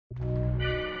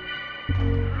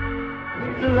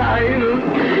alive!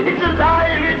 It's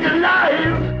alive! It's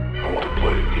alive! I want to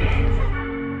play a game.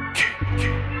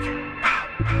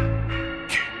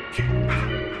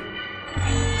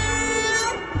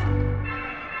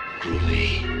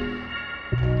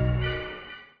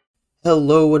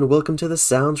 Hello and welcome to the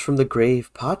Sounds from the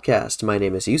Grave podcast. My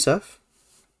name is Yusuf.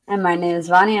 And my name is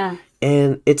Vanya.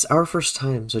 And it's our first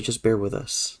time, so just bear with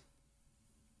us.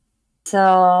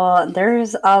 So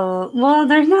there's not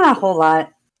a whole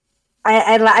lot.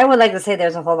 I would like to say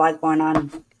there's a whole lot going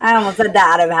on. I almost said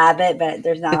that out of habit, but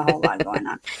there's not a whole lot going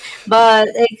on. But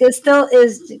it still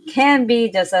can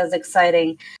be just as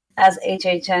exciting as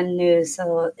HHN news.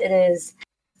 So it is.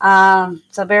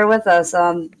 So bear with us.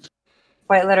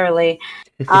 Quite literally.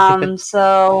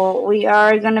 So we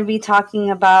are going to be talking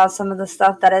about some of the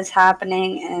stuff that is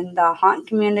happening in the haunt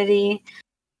community.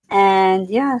 And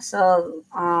yeah, so,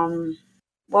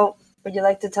 well, would you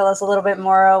like to tell us a little bit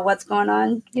more of what's going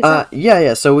on?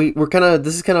 Yeah. So we're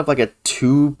this is kind of like a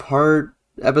two-part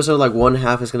episode. Like one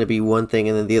half is going to be one thing,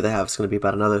 and then the other half is going to be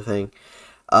about another thing.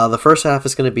 The first half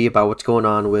is going to be about what's going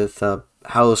on with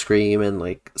Howl-O-Scream and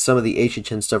like some of the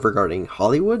HHN stuff regarding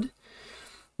Hollywood,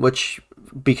 which,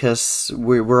 because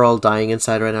we're all dying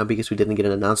inside right now because we didn't get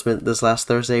an announcement this last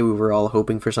Thursday. We were all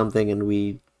hoping for something, and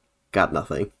we got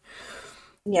nothing.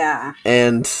 Yeah.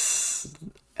 And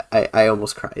I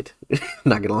almost cried.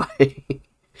 Not gonna lie.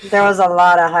 There was a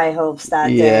lot of high hopes that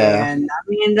day, and I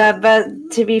mean but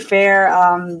to be fair,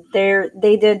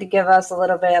 they did give us a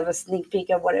little bit of a sneak peek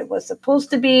of what it was supposed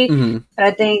to be. Mm-hmm. But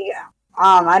I think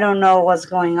I don't know what's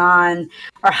going on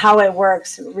or how it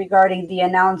works regarding the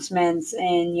announcements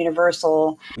in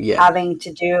Universal having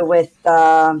to do with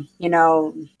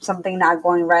something not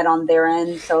going right on their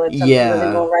end. So if something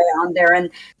doesn't go right on their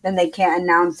end, then they can't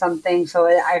announce something. So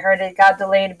I heard it got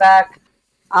delayed back.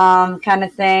 Kind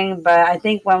of thing, but I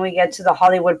think when we get to the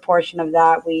Hollywood portion of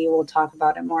that, we will talk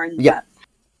about it more in depth.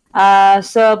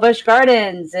 So Busch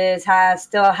Gardens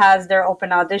still has their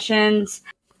open auditions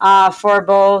for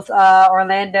both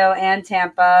Orlando and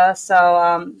Tampa.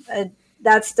 So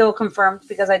that's still confirmed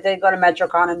because I did go to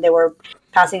MetroCon and they were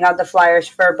passing out the flyers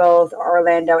for both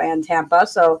Orlando and Tampa.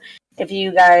 So if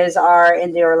you guys are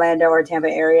in the Orlando or Tampa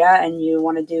area and you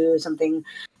want to do something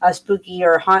spooky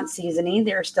or haunt seasoning,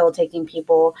 they're still taking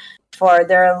people for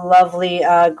their lovely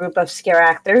group of scare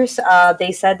actors.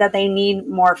 They said that they need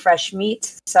more fresh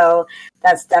meat. So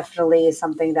that's definitely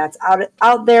something that's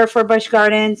out there for Busch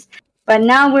Gardens. But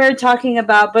now we're talking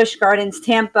about Busch Gardens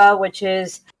Tampa, which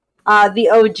is the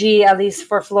OG, at least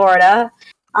for Florida.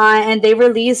 And they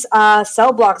released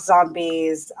Cell Block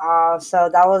Zombies. So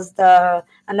that was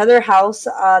another house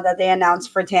that they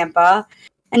announced for Tampa.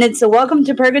 And it's a Welcome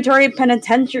to Purgatory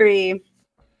Penitentiary?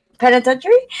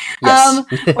 Yes.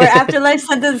 Where afterlife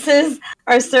sentences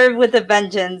are served with a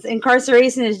vengeance.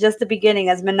 Incarceration is just the beginning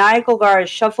as maniacal guards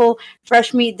shuffle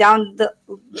fresh meat down the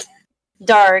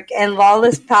dark and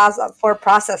lawless paths for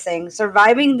processing.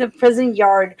 Surviving the prison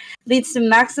yard leads to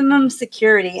maximum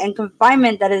security and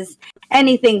confinement that is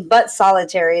anything but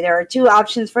solitary. There are two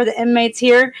options for the inmates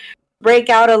here: break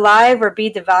out alive or be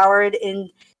devoured in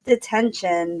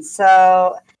detention.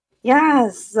 So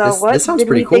what did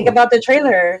we think about the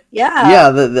trailer?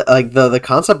 The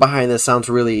concept behind this sounds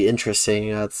really interesting.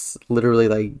 It's literally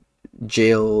like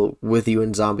jail with you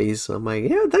and zombies. So I'm like,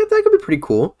 that could be pretty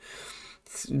cool.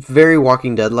 It's very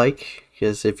Walking Dead like,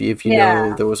 because if you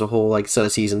know, there was a whole like set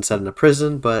of seasons set in a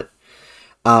prison, but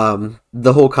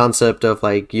the whole concept of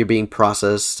like you're being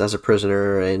processed as a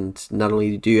prisoner, and not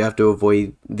only do you have to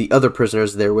avoid the other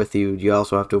prisoners there with you, you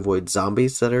also have to avoid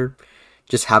zombies that are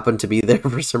just happen to be there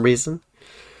for some reason.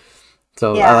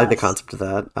 So I like the concept of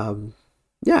that.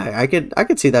 I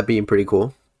could see that being pretty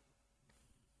cool.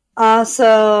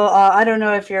 I don't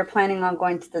know if you're planning on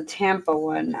going to the Tampa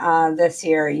one this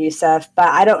year, Yusuf, but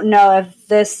I don't know if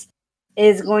this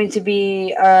is going to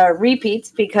be a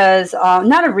repeat because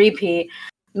not a repeat.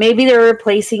 Maybe they're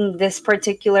replacing this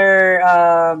particular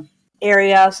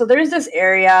area. So there's this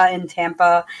area in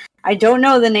Tampa. I don't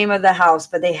know the name of the house,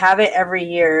 but they have it every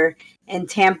year in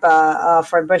Tampa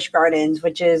for Busch Gardens,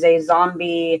 which is a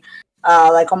zombie,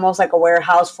 like almost like a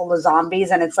warehouse full of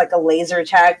zombies, and it's like a laser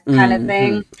tag kind of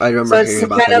thing. I remember hearing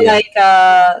about that. So it's kind of like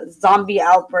a zombie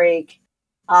outbreak.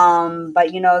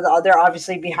 But they're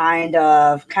obviously behind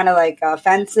kind of like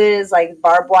fences, like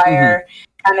barbed wire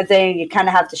kind of thing. You kind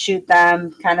of have to shoot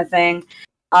them kind of thing.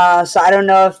 So I don't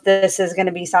know if this is going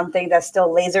to be something that's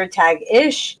still laser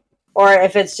tag-ish, or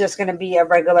if it's just going to be a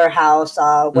regular house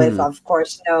with, of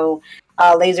course, no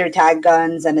laser tag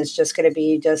guns, and it's just going to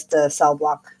be just cell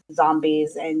block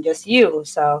zombies and just you.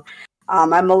 So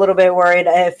I'm a little bit worried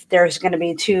if there's going to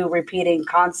be 2 repeating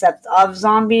concepts of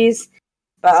zombies.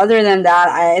 But other than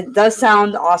that, it does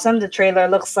sound awesome. The trailer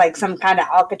looks like some kind of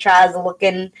Alcatraz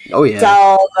looking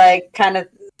like kind of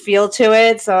feel to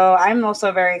it. So I'm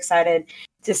also very excited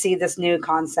to see this new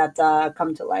concept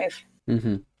come to life.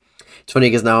 Mm-hmm. It's funny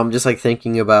because now I'm just like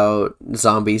thinking about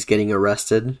zombies getting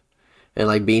arrested and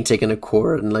like being taken to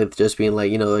court and like just being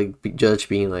like, like judge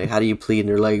being like, how do you plead? And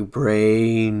they're like,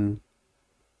 brain.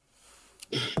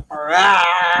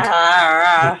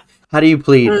 How do you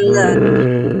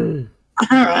plead?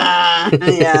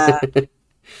 Yeah.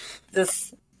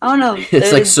 This. Oh no.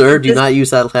 It's like, sir, do not use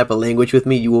that type of language with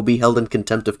me. You will be held in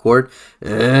contempt of court.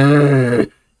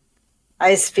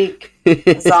 I speak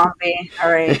zombie.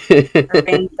 All right. We're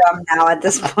being dumb now at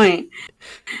this point.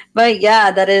 But yeah,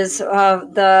 that is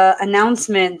the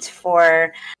announcement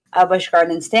for Busch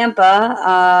Gardens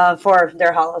Tampa for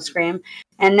their Howl-O-Scream.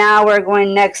 And now we're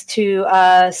going next to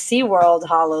SeaWorld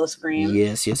Howl-O-Scream.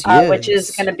 Yes. Which is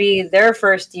going to be their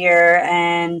first year.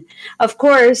 And of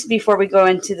course, before we go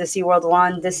into the SeaWorld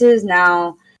one, this is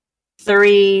now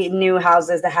 3 new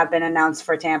houses that have been announced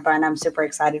for Tampa, and I'm super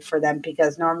excited for them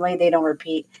because normally they don't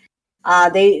repeat.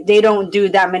 They don't do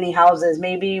that many houses,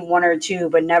 maybe 1 or 2,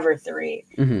 but never 3.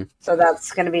 Mm-hmm. So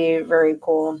that's going to be very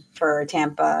cool for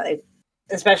Tampa,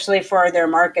 especially for their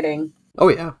marketing. Oh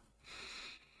yeah.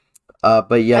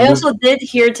 But yeah, I also did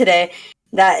hear today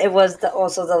that it was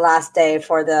also the last day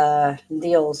for the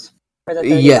deals. For the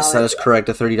 $30 yes, that is correct.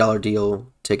 A $30 deal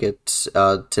tickets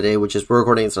today, which is we're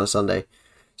recording it's on a Sunday.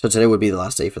 So today would be the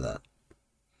last day for that.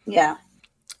 Yeah.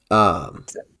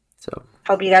 So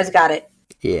hope you guys got it.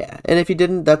 Yeah, and if you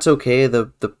didn't, that's okay. The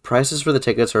prices for the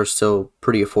tickets are still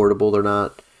pretty affordable. They're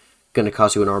not going to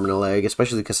cost you an arm and a leg,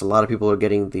 especially because a lot of people are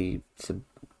getting the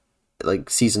like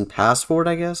season pass for it.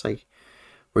 I guess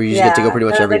where you just get to go pretty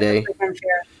much every day.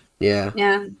 Yeah.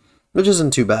 Which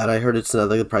isn't too bad. I heard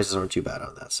the prices aren't too bad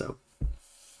on that. So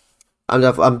I'm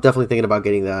definitely thinking about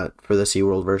getting that for the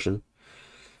SeaWorld version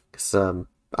because I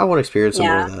want to experience some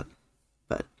more of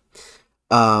that.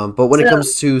 But when it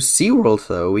comes to SeaWorld,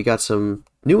 though, we got some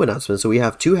new announcements. So we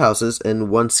have 2 houses and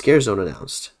 1 scare zone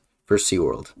announced for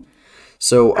SeaWorld.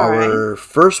 So our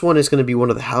first one is going to be one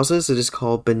of the houses. It is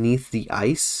called Beneath the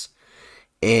Ice.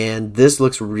 And this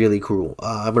looks really cool.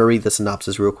 I'm going to read the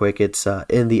synopsis real quick. It's,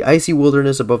 in the icy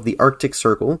wilderness above the Arctic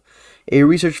Circle, a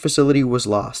research facility was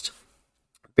lost,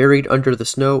 buried under the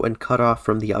snow and cut off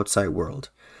from the outside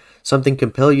world. Something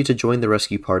compelled you to join the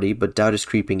rescue party, but doubt is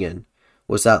creeping in.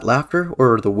 Was that laughter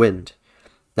or the wind?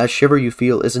 That shiver you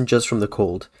feel isn't just from the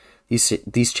cold.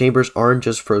 These chambers aren't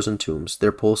just frozen tombs.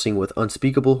 They're pulsing with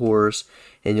unspeakable horrors,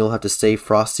 and you'll have to stay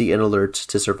frosty and alert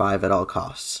to survive at all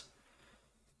costs.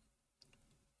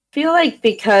 I feel like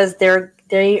because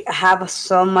they have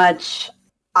so much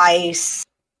ice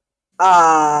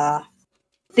themed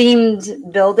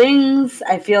buildings,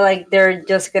 I feel like they're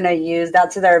just gonna use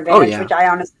that to their advantage, which I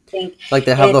honestly think like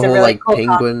they have the whole really cool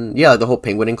penguin the whole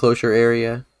penguin enclosure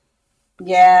area.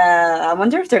 Yeah, I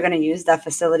wonder if they're gonna use that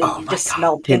facility. You just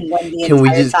smell penguin the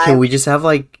entire time. Can we just have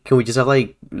like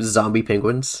zombie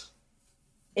penguins?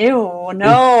 Ew,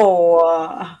 no.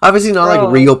 Obviously not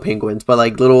like real penguins, but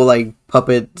like little like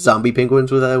puppet zombie penguins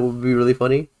would be really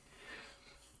funny.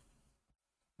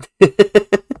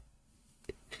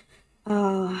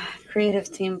 Oh,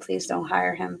 creative team, please don't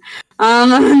hire him.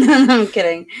 I'm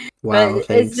kidding. Wow, but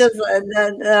thanks. It's just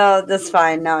that's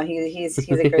fine. No, he's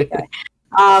a great guy.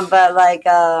 But like,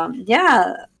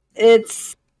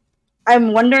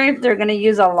 I'm wondering if they're gonna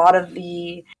use a lot of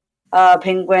the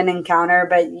penguin encounter,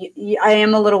 but I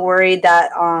am a little worried that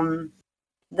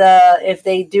if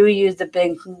they do use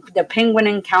the penguin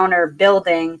encounter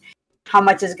building, how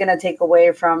much is going to take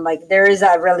away from, like, there is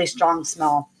a really strong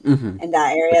smell in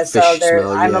that area. So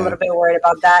I'm a little bit worried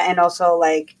about that. And also,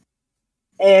 like,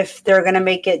 if they're going to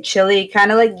make it chilly,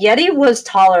 kind of like Yeti was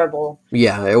tolerable.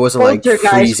 Yeah, it wasn't like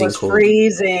freezing cold.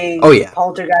 Freezing. Oh, yeah.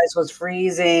 Poltergeist was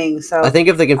freezing. So I think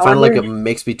if they can find like a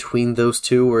mix between those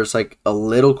two where it's like a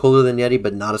little colder than Yeti,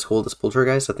 but not as cold as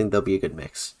Poltergeist, I think that'll be a good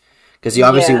mix. Because you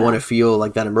obviously want to feel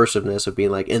like that immersiveness of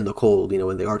being like in the cold,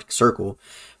 in the Arctic Circle.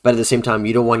 But at the same time,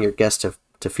 you don't want your guests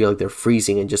to feel like they're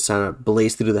freezing and just kind of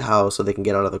blaze through the house so they can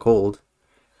get out of the cold.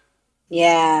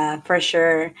 Yeah, for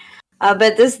sure.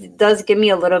 But this does give me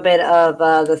a little bit of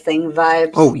the Thing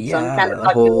vibes. Oh, yeah. So I'm kind of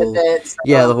fucking with it. So.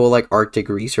 Yeah, the whole like Arctic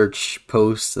research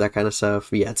posts, that kind of stuff.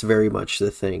 Yeah, it's very much the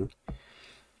Thing.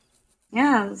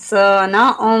 Yeah, so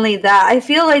not only that, I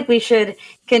feel like we should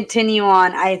continue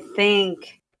on. I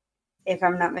think, if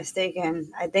I'm not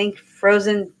mistaken,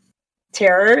 Frozen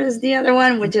Terror is the other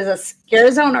one, which is a scare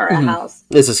zone or a house?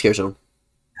 It's a scare zone.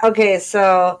 Okay,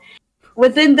 so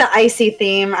within the icy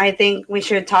theme, I think we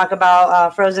should talk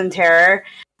about Frozen Terror,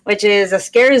 which is a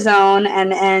scare zone.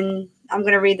 And I'm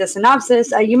going to read the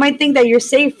synopsis. You might think that you're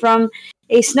safe from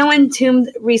a snow-entombed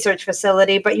research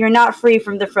facility, but you're not free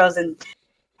from the frozen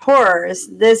horrors.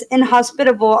 This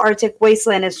inhospitable Arctic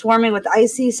wasteland is swarming with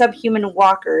icy subhuman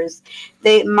walkers.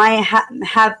 They might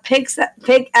have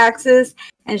pickaxes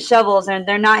and shovels, and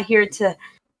they're not here to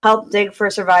help dig for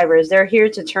survivors. They're here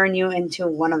to turn you into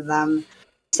one of them.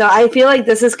 So I feel like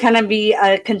this is going to be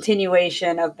a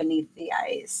continuation of Beneath the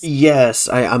Ice. Yes,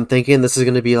 I'm thinking this is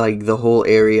going to be like the whole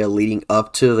area leading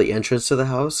up to the entrance to the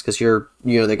house, because they're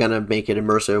going to make it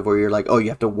immersive where you're like, oh, you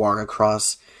have to walk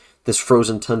across this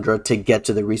frozen tundra to get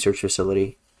to the research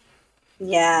facility.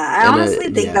 Yeah, I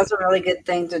honestly think that's a really good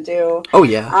thing to do. Oh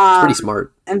yeah, it's pretty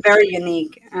smart. And very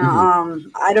unique.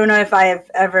 I don't know if I have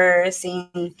ever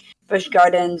seen Busch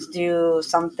Gardens do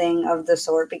something of the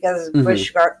sort, because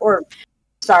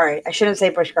I shouldn't say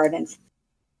Busch Gardens.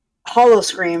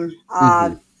 Howl-O-Scream.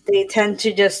 They tend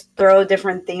to just throw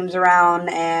different themes around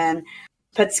and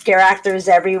put scare actors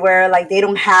everywhere. Like, they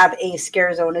don't have a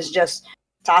scare zone. It's just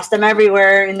toss them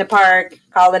everywhere in the park,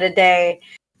 call it a day.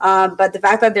 But the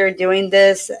fact that they're doing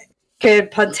this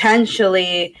could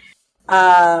potentially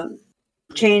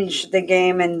change the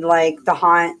game and like the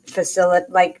haunt facility,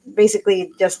 like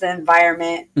basically just the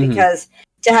environment, because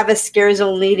to have a scare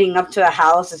zone leading up to a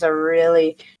house is a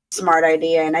really smart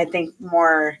idea, and I think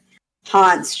more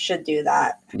haunts should do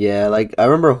that. Yeah, like I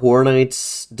remember Horror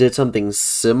Nights did something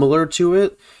similar to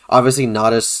it. Obviously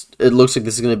not as, it looks like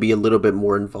this is going to be a little bit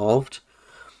more involved.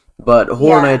 But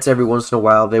Horror Nights, every once in a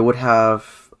while, they would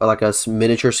have like a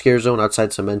miniature scare zone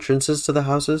outside some entrances to the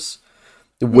houses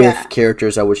with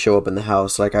characters that would show up in the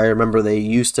house. Like I remember they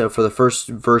used to, for the first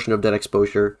version of Dead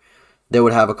Exposure, they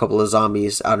would have a couple of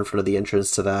zombies out in front of the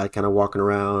entrance to that, kind of walking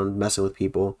around, messing with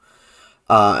people.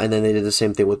 And then they did the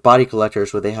same thing with Body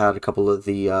Collectors, where they had a couple of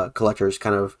the collectors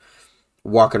kind of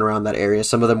walking around that area.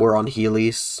 Some of them were on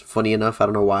Heelys, funny enough. I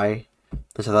don't know why.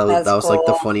 I thought that was cool. Like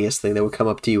the funniest thing. They would come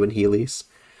up to you in Heelys.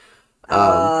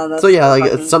 So yeah, like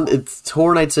it's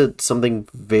Horror Nights at something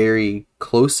very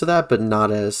close to that, but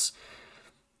not as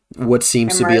what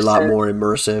seems to be a lot more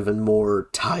immersive and more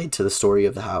tied to the story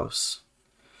of the house.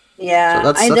 Yeah,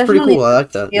 so that's pretty cool. I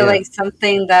like that. Feel like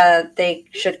something that they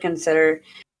should consider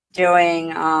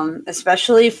doing,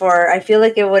 especially for, I feel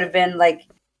like it would have been like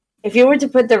if you were to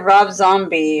put the Rob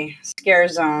Zombie scare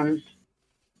zone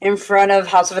in front of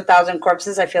House of a Thousand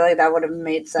Corpses. I feel like that would have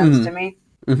made sense to me.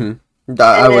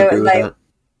 I would agree with that.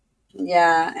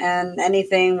 Yeah, and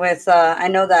anything with I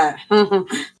know that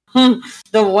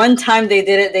the one time they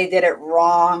did it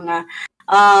wrong.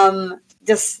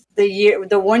 Just the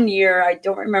 1 year, I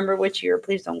don't remember which year,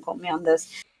 please don't quote me on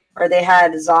this, where they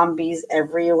had zombies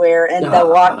everywhere and The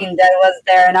Walking Dead was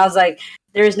there, and I was like,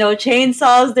 there's no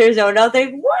chainsaws, there's no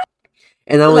nothing. What?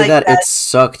 And not only that, it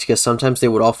sucked because sometimes they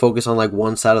would all focus on like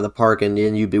one side of the park, and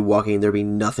then you'd be walking and there'd be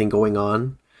nothing going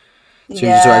on. So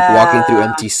you're just like walking through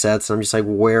empty sets, and I'm just like,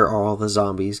 where are all the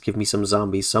zombies? Give me some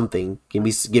zombies, something. Give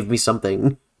me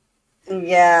something.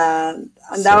 Yeah,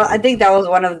 I think that was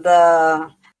one of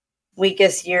the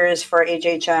weakest years for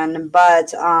HHN,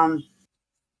 but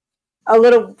a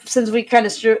little, since we kind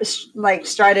of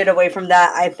strided away from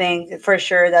that, I think for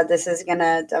sure that this is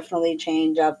gonna definitely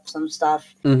change up some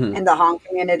stuff in the haunt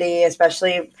community,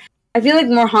 especially. I feel like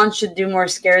more haunts should do more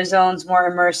scare zones,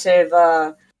 more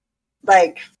immersive,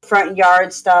 like front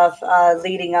yard stuff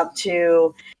leading up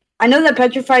to. I know that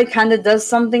Petrified kind of does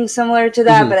something similar to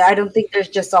that, but I don't think there's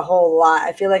just a whole lot.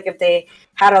 I feel like if they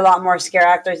had a lot more scare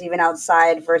actors even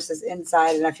outside versus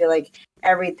inside, and I feel like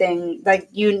everything, like,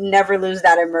 you never lose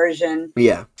that immersion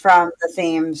from the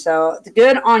theme. So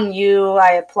good on you.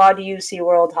 I applaud you,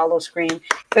 SeaWorld, Howl-O-Scream.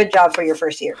 Good job for your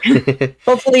first year.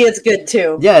 Hopefully it's good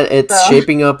too. Yeah, it's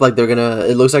shaping up like they're gonna,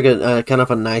 it looks like a kind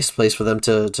of a nice place for them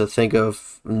to think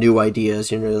of new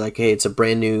ideas. You know, like, hey, it's a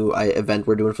brand new event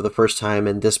we're doing for the first time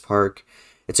in this park.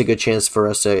 It's a good chance for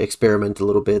us to experiment a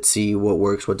little bit, see what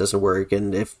works, what doesn't work,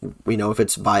 and if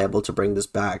it's viable to bring this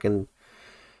back. And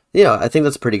yeah, I think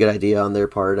that's a pretty good idea on their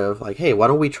part of like, hey, why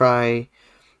don't we try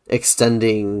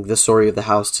extending the story of the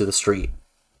house to the street?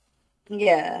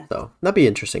 Yeah. So that'd be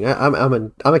interesting.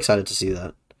 I'm excited to see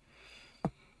that.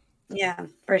 Yeah,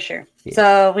 for sure. Yeah.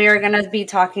 So we are gonna be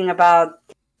talking about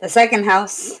the second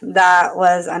house that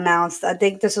was announced. I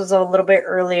think this was a little bit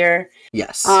earlier.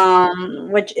 Yes.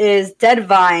 Which is Dead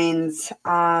Vines.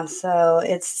 So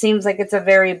it seems like it's a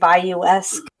very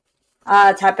Bayou-esque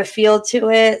type of feel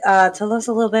to it. Tell us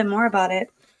a little bit more about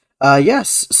it.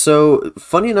 Yes. So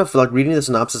funny enough, like reading the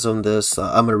synopsis on this,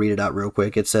 I'm going to read it out real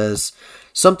quick. It says,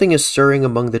 something is stirring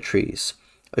among the trees.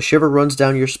 A shiver runs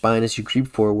down your spine as you creep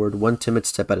forward, one timid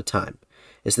step at a time.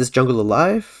 Is this jungle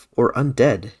alive or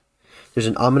undead? There's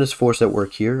an ominous force at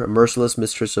work here, a merciless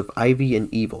mistress of ivy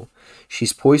and evil.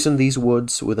 She's poisoned these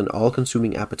woods with an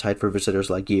all-consuming appetite for visitors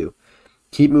like you.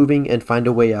 Keep moving and find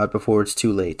a way out before it's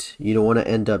too late. You don't want to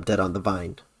end up dead on the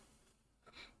vine.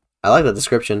 I like that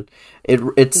description.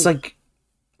 It's like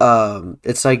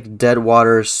Dead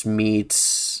Waters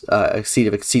meets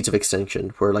Seeds of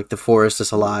Extinction, where like the forest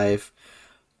is alive,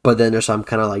 but then there's some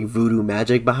kind of like voodoo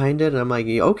magic behind it, and I'm like,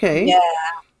 okay, Yeah.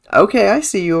 Okay, I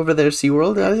see you over there,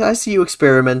 SeaWorld. I see you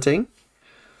experimenting.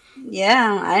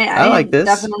 Yeah, I like this.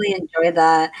 definitely enjoyed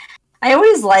that. I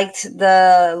always liked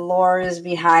the lores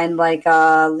behind like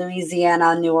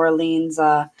Louisiana, New Orleans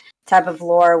type of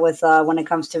lore with when it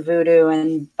comes to voodoo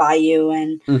and Bayou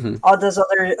and all those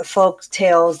other folk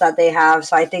tales that they have.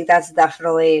 So I think that's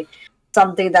definitely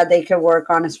something that they could work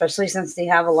on, especially since they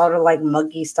have a lot of like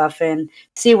muggy stuff in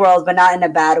SeaWorld, but not in a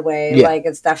bad way. Yeah. Like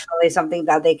it's definitely something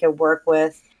that they could work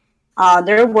with.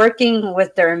 They're working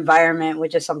with their environment,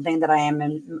 which is something that I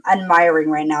am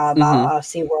admiring right now about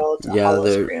SeaWorld.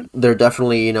 Yeah, they're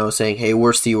definitely, saying, hey,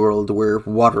 we're SeaWorld, we're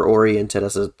water-oriented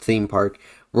as a theme park.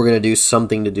 We're going to do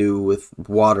something to do with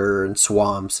water and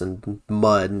swamps and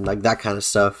mud and like that kind of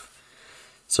stuff.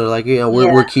 So like,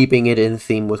 we're keeping it in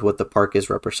theme with what the park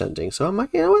is representing. So I'm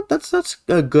like, you know what, that's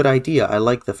a good idea. I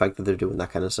like the fact that they're doing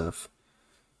that kind of stuff.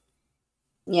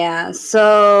 Yeah,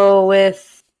 so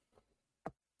with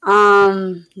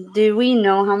do we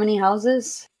know how many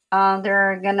houses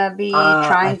they're gonna be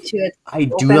trying to? I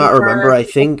do not remember. I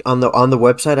think on the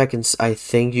website I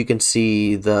think you can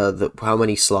see the how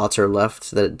many slots are left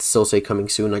that still say coming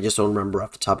soon. I just don't remember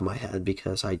off the top of my head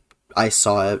because I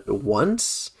saw it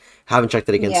once. Haven't checked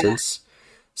it again since.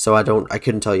 So I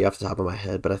couldn't tell you off the top of my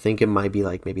head, but I think it might be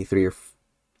like maybe three or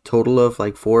total of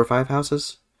like 4 or 5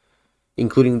 houses,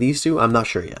 including these two. I'm not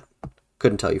sure yet.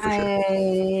 Couldn't tell you for sure.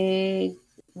 I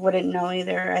wouldn't know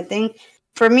either. I think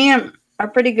for me, a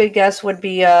pretty good guess would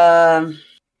be because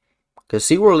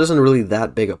SeaWorld isn't really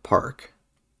that big a park.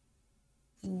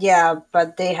 Yeah,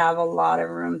 but they have a lot of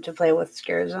room to play with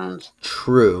scare zones.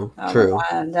 True. They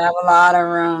have a lot of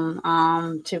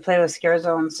room to play with scare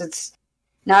zones. It's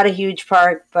not a huge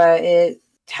park, but it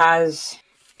has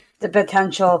the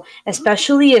potential,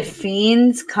 especially if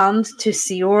Fiends comes to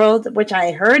SeaWorld, which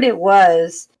I heard it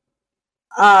was.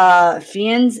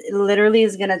 Fiends literally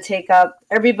is gonna take up.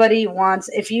 Everybody wants.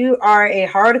 If you are a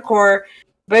hardcore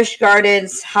Busch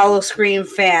Gardens Howl-O-Scream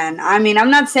fan, I mean,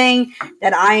 I'm not saying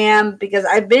that I am because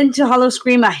I've been to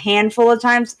Howl-O-Scream a handful of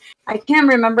times. I can't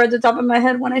remember at the top of my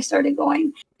head when I started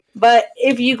going. But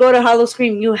if you go to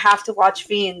Howl-O-Scream, you have to watch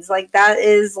Fiends. Like, that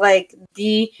is, like,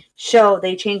 the show.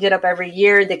 They change it up every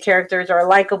year. The characters are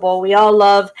likable. We all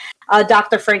love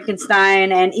Dr.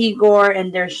 Frankenstein and Igor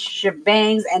and their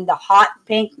shebangs and the hot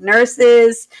pink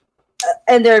nurses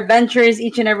and their adventures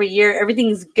each and every year.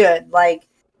 Everything's good. Like,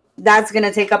 that's going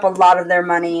to take up a lot of their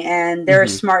money, and they're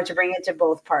smart to bring it to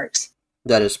both parks.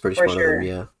 That is pretty smart of them,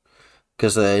 yeah.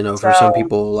 Because, for some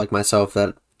people like myself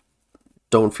that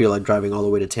don't feel like driving all the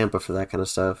way to Tampa for that kind of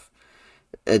stuff,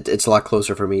 it's a lot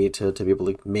closer for me to be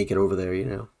able to make it over there,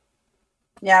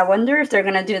 Yeah, I wonder if they're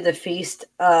gonna do the feast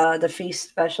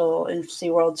special in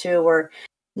SeaWorld too, where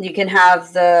you can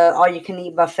have the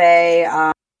all-you-can-eat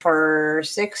buffet for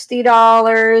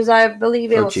 $60. I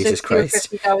believe it was Jesus $60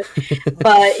 Christ. or $50,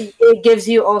 but it gives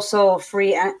you also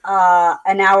free an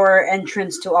hour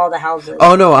entrance to all the houses.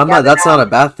 Oh no, I'm not. That's not a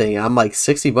bad thing. I'm like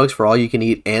 $60 for all you can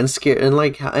eat and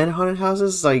and haunted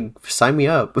houses. Like, sign me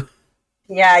up.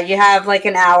 Yeah, you have like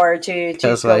an hour to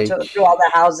go through all the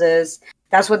houses.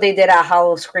 That's what they did at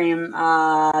Howl-O-Scream,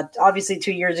 obviously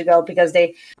 2 years ago, because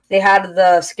they had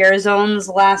the scare zones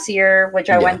last year, which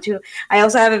I went to. I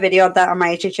also have a video of that on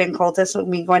my HHN Cultist with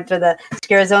me going through the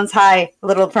scare zones. Hi,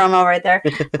 little promo right there.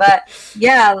 But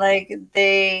yeah, like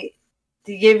they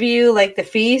give you like the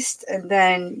feast, and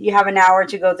then you have an hour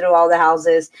to go through all the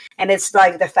houses, and it's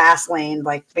like the fast lane,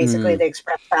 like basically the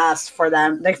express pass for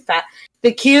them.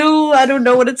 The queue, I don't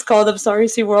know what it's called. I'm sorry,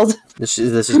 SeaWorld. This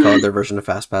is called their version of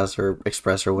Fast Pass or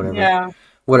Express or whatever. Yeah.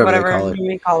 Whatever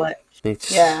they call it.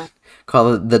 Yeah.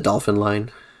 Call it the Dolphin Line.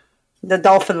 The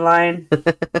Dolphin Line.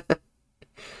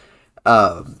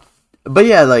 But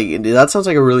yeah, like, that sounds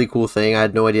like a really cool thing. I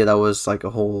had no idea that was like a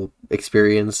whole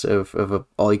experience of a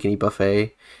all-you-can-eat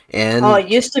buffet. And it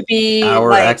used to be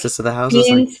our like access to the houses.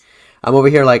 Like, I'm over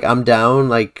here like, I'm down,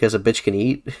 like, because a bitch can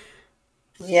eat.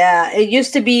 Yeah, it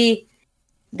used to be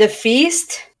the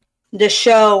feast, the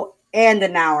show, and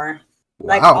an hour,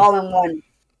 like all in one.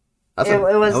 It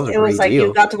was like deal.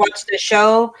 You got to watch the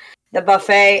show, the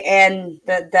buffet and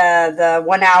the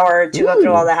 1 hour to go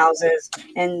through all the houses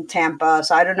in Tampa.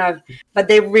 So I don't know, but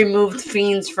they removed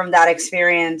Fiends from that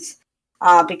experience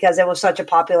because it was such a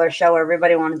popular show.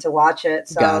 Everybody wanted to watch it.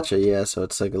 So gotcha. Yeah. So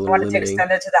it's like a little wanted limiting. to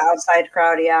extend it to the outside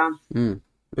crowd. Yeah.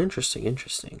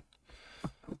 Interesting.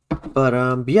 But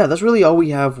yeah, that's really all we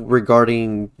have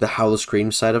regarding the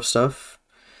Howl-O-Scream side of stuff.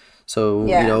 So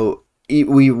you know,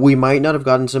 we might not have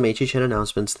gotten some HHN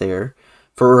announcements there.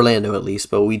 For Orlando, at least,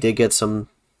 but we did get some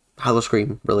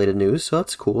Howl-O-Scream related news, so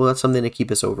that's cool. That's something to keep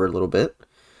us over a little bit.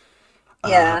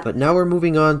 Yeah. But now we're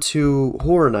moving on to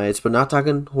Horror Nights, but not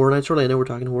talking Horror Nights Orlando, we're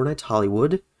talking Horror Nights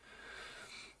Hollywood.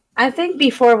 I think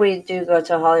before we do go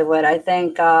to Hollywood, I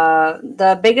think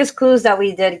the biggest clues that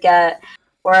we did get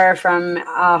were from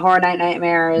Horror Night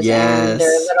Nightmares and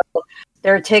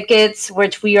their tickets,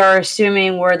 which we are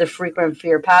assuming were the frequent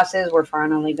fear passes, were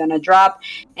finally going to drop,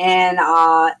 and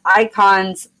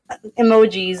icons,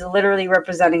 emojis, literally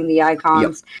representing the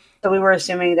icons. Yep. So we were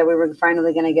assuming that we were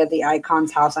finally going to get the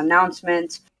Icons House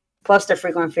announcement, plus the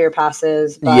frequent fear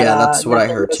passes. But, yeah, that's what I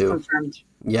heard too. Confirmed.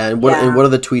 Yeah, and one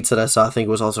of the tweets that I saw, I think,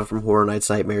 was also from Horror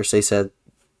Nights Nightmares. They said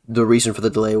the reason for the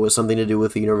delay was something to do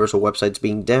with the Universal websites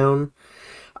being down,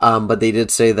 but they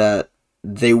did say that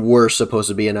they were supposed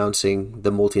to be announcing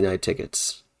the multi-night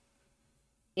tickets.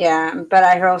 Yeah, but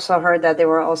I also heard that they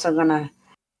were also gonna.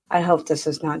 I hope this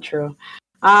is not true,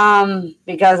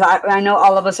 because I know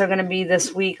all of us are gonna be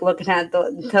this week looking at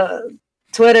the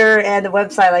Twitter and the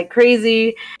website like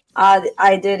crazy.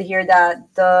 I did hear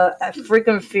that the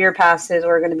frequent fear passes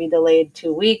were going to be delayed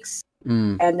 2 weeks,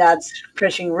 and that's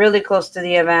pushing really close to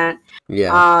the event.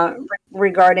 Yeah.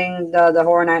 Regarding the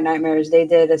Horror Night Nightmares, they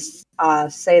did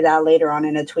say that later on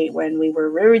in a tweet when we were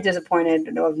very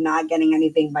disappointed of not getting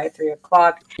anything by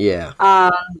 3:00. Yeah.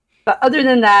 But other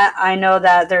than that, I know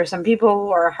that there are some people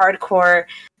who are hardcore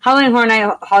Halloween Horror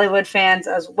Night Hollywood fans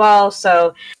as well.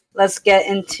 So let's get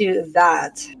into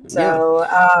that. So.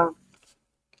 Yeah.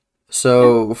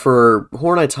 So, for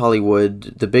Horror Nights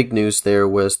Hollywood, the big news there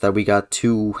was that we got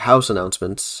 2 house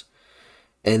announcements,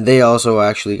 and they also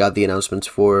actually got the announcements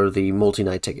for the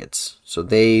multi-night tickets. So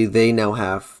they now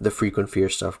have the frequent fear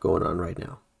stuff going on right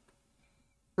now.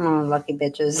 Oh, lucky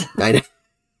bitches. I know.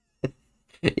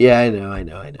 Yeah, I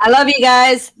know. I love you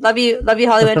guys. Love you,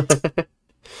 Hollywood.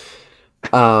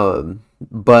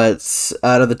 But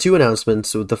out of the 2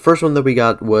 announcements, so the first one that we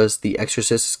got was The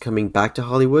Exorcist coming back to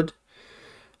Hollywood.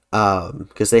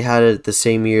 Because they had it the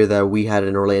same year that we had it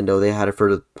in Orlando. They had it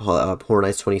for the Horror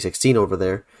Nights 2016 over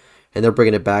there, and they're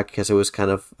bringing it back because it was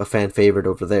kind of a fan favorite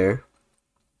over there.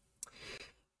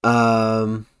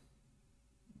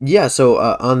 Yeah, so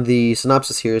on the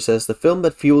synopsis here it says, the film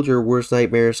that fueled your worst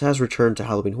nightmares has returned to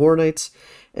Halloween Horror Nights.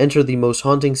 Enter the most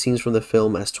haunting scenes from the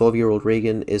film as 12-year-old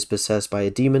Reagan is possessed by a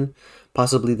demon,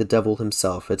 possibly the devil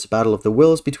himself. It's a battle of the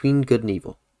wills between good and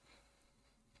evil.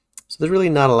 So there's really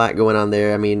not a lot going on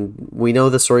there. I mean, we know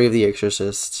the story of The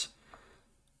Exorcist.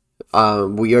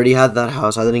 We already had that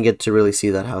house. I didn't get to really see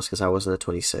that house because I wasn't at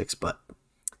 26, but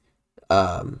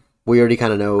we already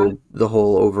kind of know the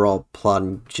whole overall plot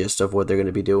and gist of what they're going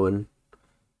to be doing.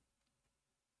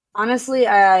 Honestly,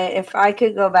 if I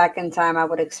could go back in time, I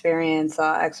would experience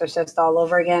Exorcist all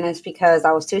over again. It's because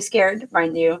I was too scared,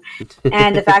 mind you.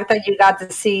 And the fact that you got to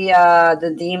see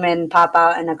the demon pop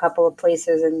out in a couple of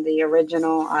places in the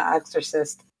original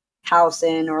Exorcist house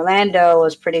in Orlando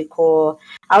was pretty cool.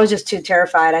 I was just too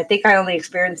terrified. I think I only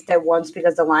experienced it once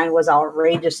because the line was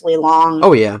outrageously long.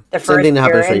 Oh, yeah. The first thing that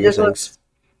happens for you things.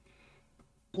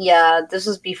 Yeah, this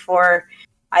was before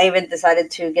I even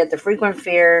decided to get the frequent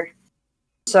fear.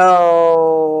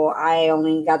 So I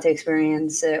only got to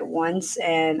experience it once,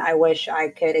 and I wish I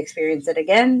could experience it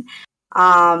again.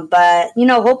 But,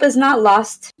 hope is not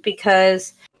lost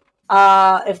because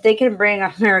if they can bring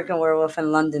American Werewolf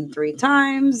in London 3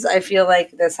 times, I feel like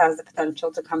this has the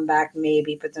potential to come back,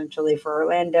 maybe potentially for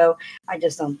Orlando. I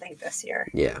just don't think this year.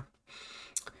 Yeah.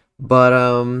 But,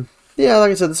 yeah, like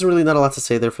I said, there's really not a lot to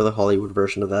say there for the Hollywood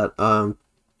version of that.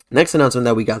 Next announcement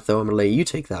that we got, though, I'm going to let you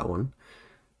take that one.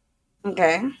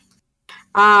 Okay.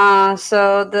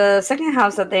 So the second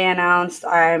house that they announced,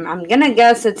 I'm gonna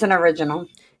guess it's an original.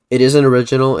 It is an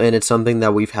original, and it's something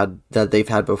that they've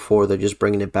had before. They're just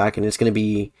bringing it back, and it's gonna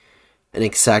be an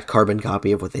exact carbon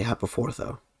copy of what they had before,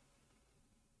 though.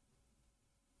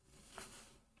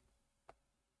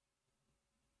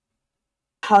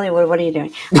 Hollywood, what are you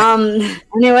doing?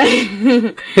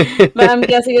 Anyway, but I'm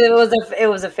guessing it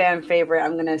was a fan favorite.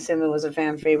 I'm gonna assume it was a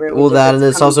fan favorite. Well, that, and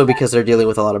it's also because they're dealing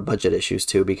with a lot of budget issues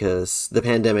too, because the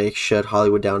pandemic shut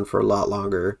Hollywood down for a lot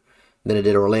longer than it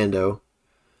did Orlando.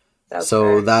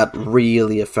 So that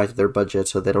really affected their budget,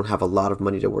 so they don't have a lot of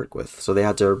money to work with. So they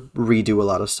had to redo a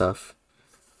lot of stuff.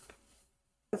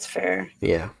 That's fair.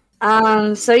 Yeah.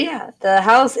 So yeah, the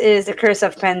house is the Curse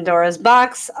of Pandora's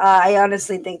Box. I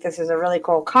honestly think this is a really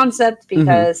cool concept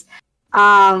because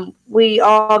we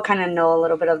all kind of know a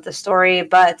little bit of the story,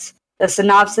 but the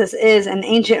synopsis is an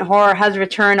ancient horror has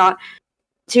returned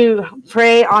to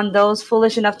prey on those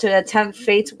foolish enough to attempt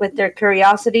fate with their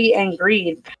curiosity and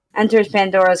greed. Enters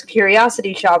Pandora's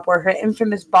curiosity shop where her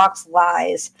infamous box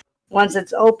lies. Once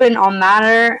it's open, all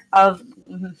manner of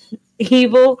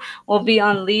evil will be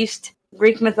unleashed.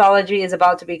 Greek mythology is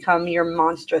about to become your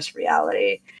monstrous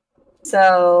reality.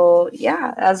 So,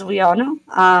 yeah, as we all know,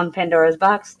 Pandora's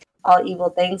box, all evil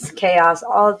things, chaos,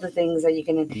 all of the things that you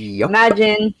can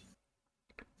imagine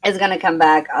is going to come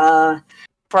back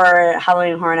for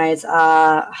Halloween Horror Nights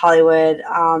Hollywood.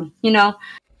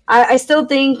 I still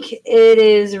think it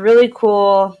is really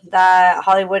cool that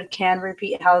Hollywood can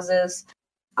repeat houses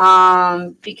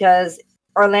because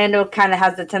Orlando kind of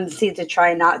has the tendency to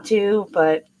try not to,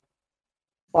 but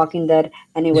Walking Dead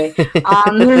anyway.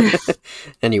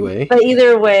 Anyway. But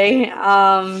either way,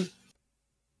 I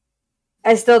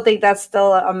still think that's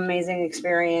still an amazing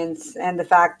experience. And the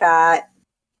fact that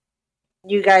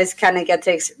you guys kind of get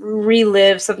to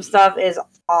relive some stuff is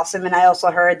awesome. And I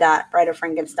also heard that Bride of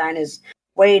Frankenstein is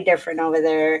way different over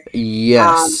there.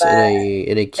 Yes,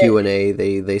 in a Q&A,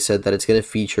 they said that it's going to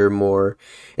feature more.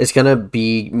 It's going to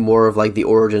be more of like the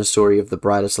origin story of the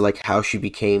bride. It's like how she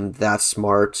became that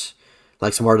smart,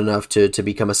 like smart enough to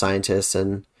become a scientist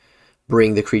and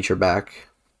bring the creature back.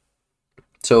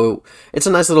 So it's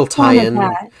a nice little tie-in.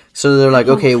 So they're like,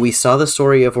 okay, we saw the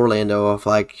story of Orlando of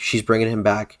like she's bringing him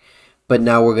back, but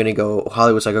now we're going to go.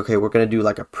 Hollywood's like, okay, we're going to do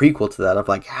like a prequel to that of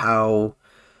like how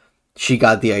she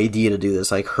got the idea to do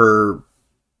this, like her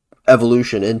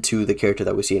evolution into the character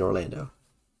that we see in Orlando.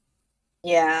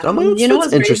 Yeah. So I'm like,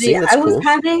 what's interesting. That's I was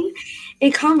having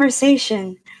a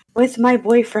conversation with my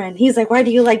boyfriend. He's like, why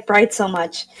do you like Bride so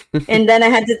much? And then I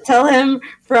had to tell him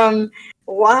from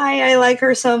why I like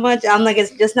her so much. I'm like,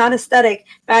 it's just not aesthetic.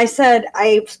 But I said,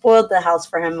 I spoiled the house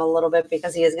for him a little bit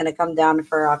because he is going to come down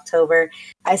for October.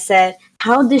 I said,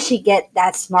 how does she get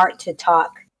that smart to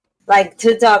talk? Like,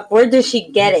 to talk, where does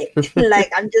she get it?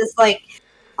 Like, I'm just like,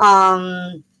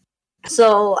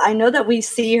 so I know that we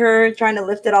see her trying to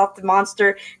lift it off the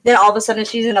monster. Then all of a sudden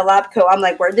she's in a lab coat. I'm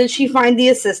like, where did she find the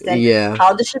assistant? Yeah.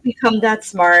 How did she become that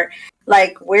smart?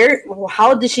 Like,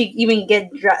 how did she even get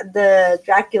the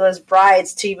Dracula's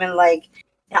brides to even like,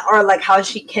 or like how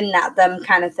she kidnapped them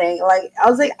kind of thing? Like, I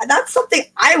was like, that's something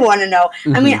I want to know.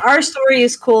 I mean, our story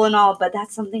is cool and all, but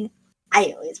that's something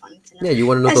I always wanted to know. Yeah, you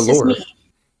want to know the lore.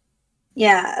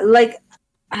 Yeah, like,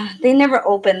 they never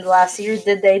opened last year,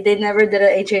 did they? They never did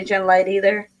a HHN light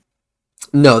either?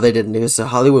 No, they didn't. Because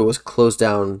Hollywood was closed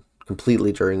down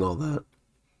completely during all that.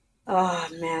 Oh,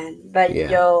 man. But,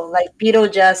 like,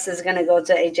 Beetlejuice is going to go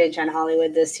to HHN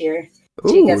Hollywood this year.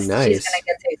 Ooh, nice. She's going to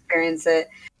get to experience it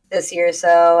this year. So,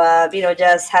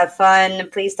 Beetlejuice, have fun.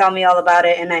 Please tell me all about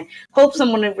it. And I hope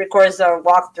someone records a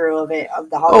walkthrough of it, of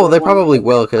the Hollywood. Oh, they probably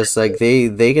will, because like they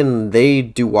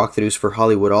do walkthroughs for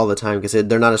Hollywood all the time, because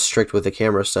they're not as strict with the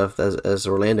camera stuff as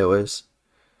Orlando is.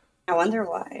 I wonder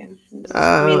why.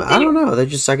 I don't know. I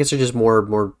guess they're just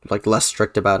more like less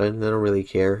strict about it. They don't really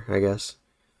care, I guess.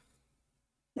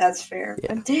 That's fair.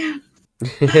 Yeah. But damn.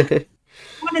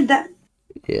 Wanted that.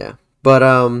 Yeah. But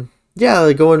yeah,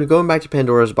 like going back to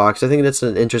Pandora's Box, I think that's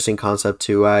an interesting concept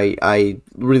too. I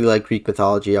really like Greek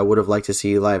mythology. I would have liked to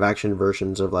see live action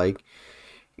versions of like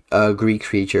Greek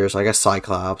creatures, like a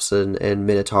Cyclops and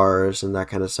Minotaurs and that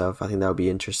kind of stuff. I think that would be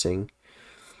interesting.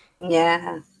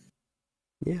 Yeah.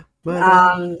 Yeah. But,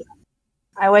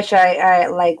 I wish I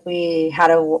like we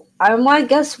had I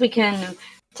guess we can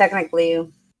technically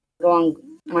go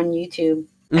on YouTube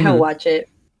and watch it.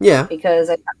 Yeah. Because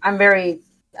I'm very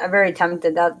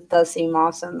tempted. That does seem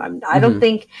awesome. I don't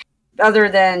think, other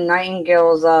than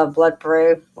Nightingale's Blood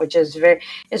Parade, which is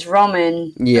it's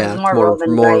Roman. Yeah, more of a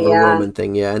yeah. Roman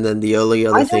thing. Yeah, and then the only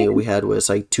other thing that we had was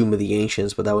like Tomb of the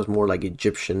Ancients, but that was more like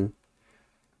Egyptian.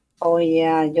 Oh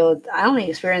yeah, I only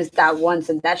experienced that once,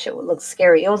 and that shit would look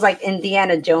scary. It was like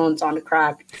Indiana Jones on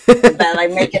crack, that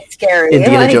like make it scary.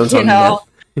 Indiana Jones on meth.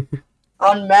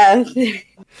 On meth,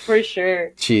 for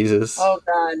sure. Jesus. Oh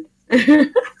god.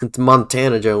 It's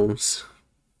Montana Jones.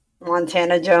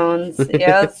 Montana Jones,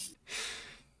 yes.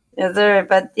 Yes, sir.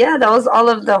 But yeah, that was all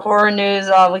of the horror news.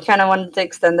 We kind of wanted to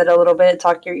extend it a little bit,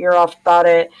 talk your ear off about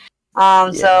it.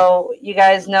 So you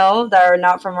guys know that are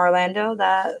not from Orlando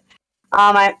that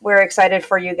we're excited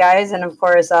for you guys, and of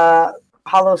course,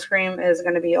 Hollow Scream is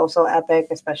going to be also epic,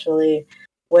 especially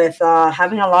with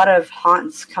having a lot of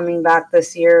haunts coming back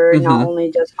this year. Not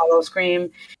only just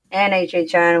Howl-O-Scream and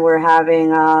HHN, we're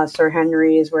having Sir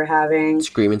Henry's, we're having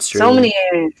Scream and Stream. So many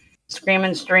Scream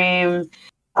and Stream.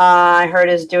 I heard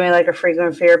is doing like a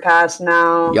Frequent Fear Pass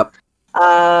now. Yep.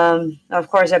 Of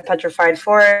course, at Petrified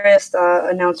Forest,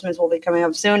 announcements will be coming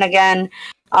up soon. Again,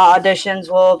 auditions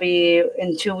will be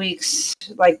in 2 weeks,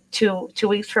 like two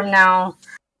weeks from now.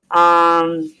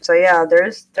 So yeah,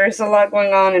 there's a lot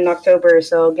going on in October.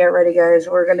 So get ready, guys.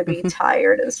 We're gonna be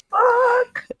tired as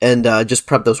fuck. And just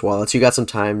prep those wallets. You got some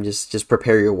time. Just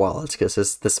prepare your wallets because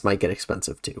this might get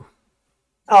expensive too.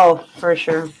 Oh, for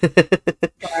sure.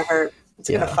 It's gonna hurt. It's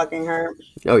gonna fucking hurt.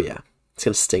 Oh yeah, it's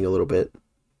gonna sting a little bit.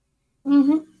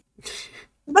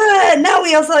 But now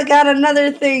we also got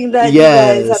another thing that you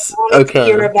guys have wanted to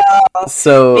hear about.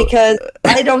 So because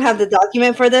I don't have the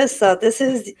document for this, so this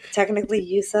is technically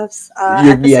Yusuf's.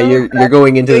 You're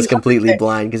going into this completely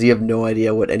blind because you have no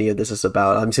idea what any of this is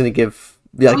about. I'm just gonna give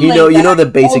you know the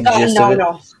basic gist of it.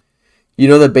 No. You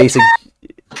know the basic.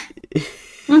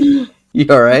 You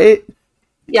all right?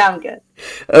 Yeah, I'm good.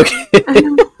 Okay.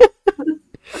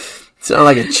 Sound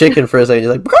like a chicken for a second.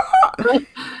 You're like.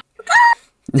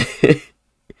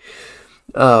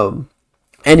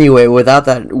 Anyway, without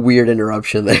that weird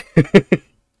interruption there,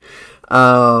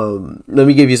 let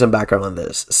me give you some background on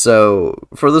this. So,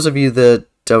 for those of you that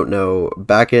don't know,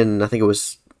 back in, I think it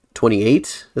was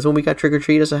 28 is when we got Trick or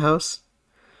Treat as a house,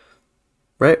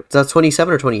 right? That's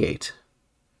 27 or 28?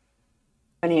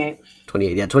 28.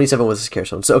 28, yeah, 27 was the Scare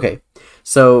Zone. So, okay.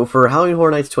 So, for Halloween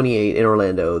Horror Nights 28 in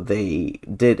Orlando, they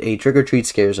did a Trick or Treat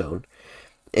Scare Zone.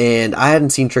 And I hadn't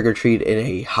seen Trick or Treat in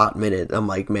a hot minute. I'm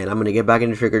like, man, I'm going to get back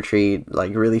into Trick or Treat,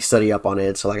 like really study up on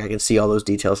it so like I can see all those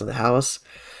details in the house.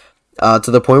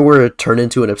 To the point where it turned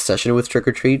into an obsession with Trick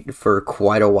or Treat for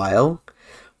quite a while,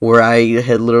 where I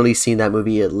had literally seen that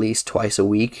movie at least twice a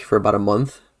week for about a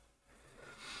month.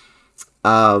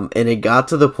 And it got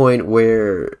to the point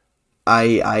where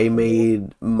I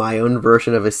made my own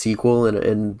version of a sequel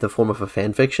in the form of a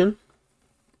fan fiction.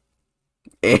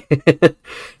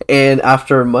 And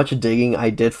after much digging, I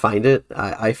did find it.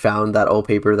 I found that old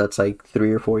paper that's like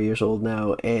 3 or 4 years old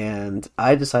now, and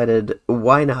I decided,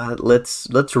 why not?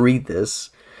 Let's read this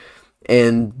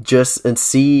and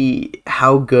see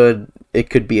how good it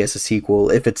could be as a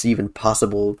sequel, if it's even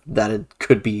possible that it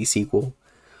could be a sequel.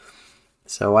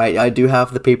 So I do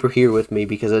have the paper here with me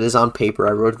because it is on paper.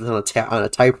 I wrote it on a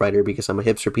typewriter because I'm a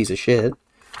hipster piece of shit.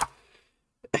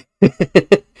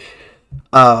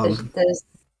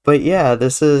 But yeah,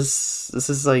 this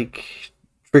is like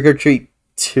Trick or Treat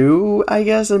 2, I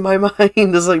guess, in my mind.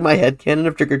 This is like my headcanon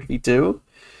of Trick or Treat 2.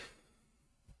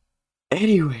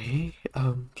 Anyway,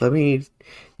 let me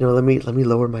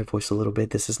lower my voice a little bit.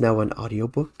 This is now an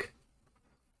audiobook.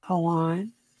 Go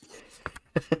on.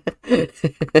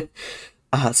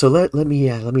 So let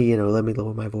me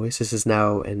lower my voice. This is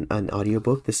now an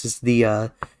audiobook. This is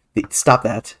the stop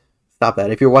that. Stop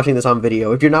that. If you're watching this on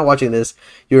video, if you're not watching this,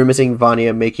 you're missing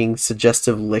Vanya making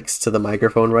suggestive licks to the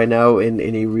microphone right now in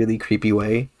a really creepy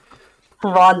way.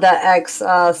 Rhonda X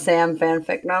Sam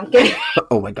fanfic. No, I'm kidding.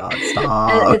 Oh my god,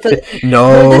 stop.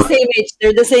 No.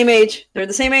 They're the same age. Okay. They're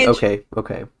the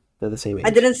same age. I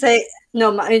didn't say...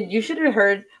 No, you should have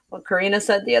heard what Karina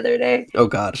said the other day. Oh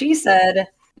god. She said...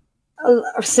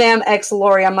 Sam X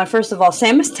Lori. I'm like, first of all,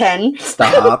 Sam is 10.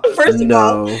 Stop. First of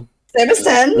all, Sam is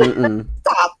 10. Mm-mm.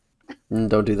 Stop.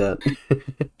 Don't do that.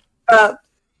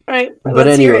 Right. But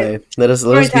anyway, let us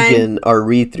begin our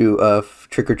read through of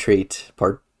Trick or Treat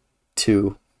Part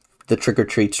 2. The Trick or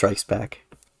Treat Strikes Back.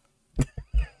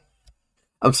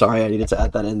 I'm sorry, I needed to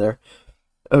add that in there.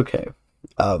 Okay.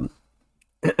 Yes.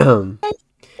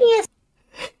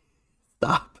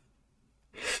 Stop.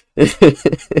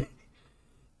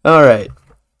 All right.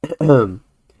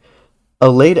 A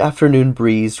late afternoon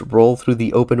breeze rolled through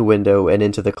the open window and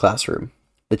into the classroom,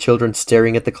 the children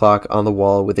staring at the clock on the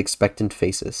wall with expectant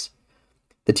faces.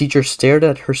 The teacher stared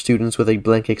at her students with a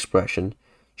blank expression.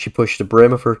 She pushed the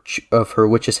brim of her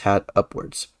witch's hat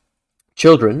upwards.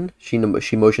 "Children," she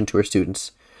motioned to her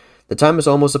students, "the time is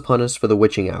almost upon us for the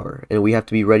witching hour, and we have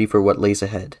to be ready for what lays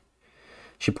ahead."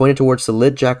 She pointed towards the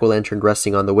lit jack-o'-lantern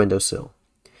resting on the windowsill.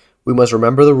 "We must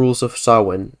remember the rules of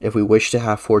Samhain if we wish to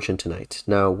have fortune tonight.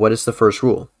 Now, what is the first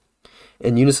rule?"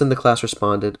 In unison, the class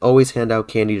responded, "Always hand out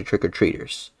candy to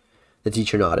trick-or-treaters." The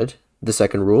teacher nodded. "The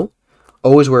second rule?"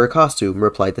 "Always wear a costume,"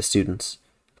 replied the students.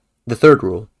 "The third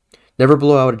rule?" "Never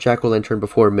blow out a jack-o'-lantern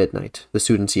before midnight," the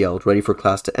students yelled, ready for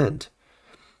class to end.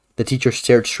 The teacher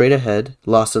stared straight ahead,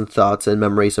 lost in thoughts and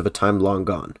memories of a time long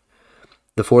gone.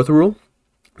 "The fourth rule?"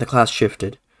 The class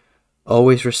shifted.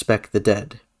 "Always respect the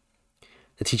dead."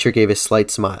 The teacher gave a slight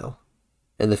smile.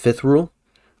 And the fifth rule?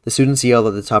 The students yelled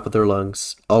at the top of their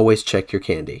lungs, always check your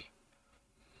candy.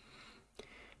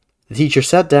 The teacher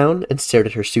sat down and stared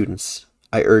at her students.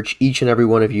 I urge each and every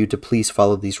one of you to please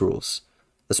follow these rules.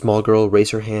 The small girl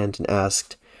raised her hand and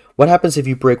asked, "What happens if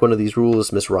you break one of these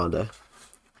rules, Miss Rhonda?"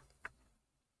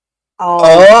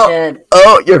 Shit.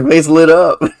 Oh, your face lit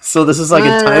up. So this is like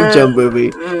a time jump movie.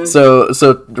 So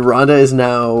Rhonda is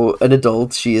now an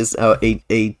adult. She is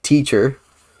a teacher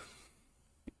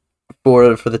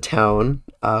for the town.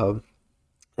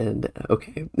 And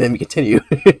okay, let me continue.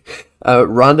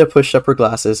 Rhonda pushed up her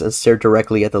glasses and stared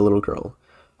directly at the little girl.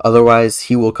 "Otherwise,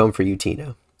 he will come for you,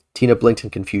 Tina." Tina blinked in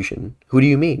confusion. "Who do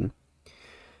you mean?"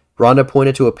 Rhonda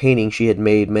pointed to a painting she had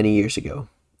made many years ago.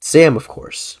 "Sam, of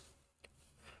course."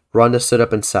 Rhonda stood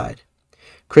up and sighed.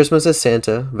 "Christmas has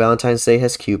Santa, Valentine's Day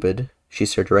has Cupid," she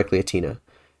stared directly at Tina,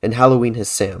 "and Halloween has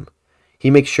Sam. He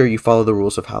makes sure you follow the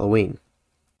rules of Halloween."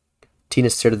 Tina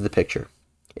stared at the picture.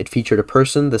 It featured a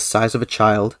person the size of a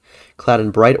child, clad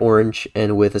in bright orange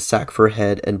and with a sack for a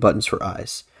head and buttons for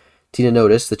eyes. Tina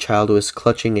noticed the child was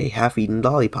clutching a half-eaten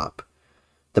lollipop.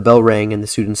 The bell rang and the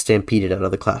students stampeded out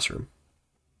of the classroom.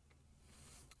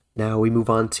 Now we move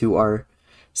on to our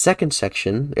second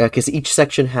section, because each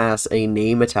section has a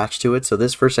name attached to it. So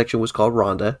this first section was called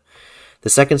Rhonda. The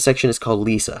second section is called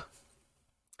Lisa.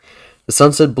 The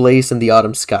sunset blazed in the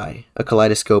autumn sky, a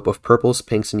kaleidoscope of purples,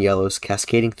 pinks, and yellows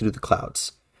cascading through the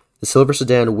clouds. The silver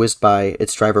sedan whizzed by,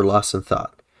 its driver lost in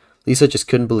thought. Lisa just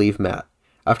couldn't believe Matt.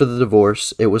 After the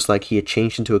divorce, it was like he had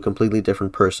changed into a completely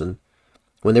different person.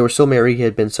 When they were still married, he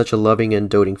had been such a loving and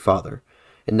doting father,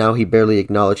 and now he barely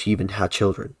acknowledged he even had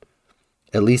children.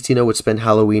 At least Tina would spend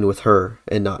Halloween with her,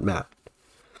 and not Matt.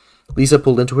 Lisa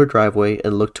pulled into her driveway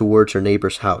and looked towards her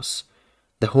neighbor's house.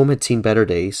 The home had seen better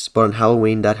days, but on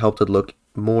Halloween that helped it look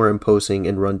more imposing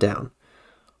and run down.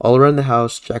 All around the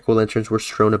house, jack-o'-lanterns were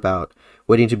strewn about,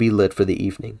 waiting to be lit for the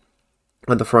evening.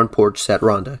 On the front porch sat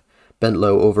Rhonda, bent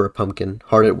low over a pumpkin,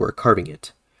 hard at work carving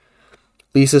it.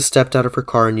 Lisa stepped out of her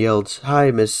car and yelled, "Hi,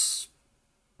 Miss..."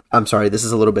 I'm sorry, this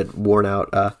is a little bit worn out.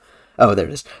 Oh, there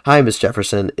it is. "Hi, Miss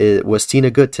Jefferson. Was Tina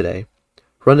good today?"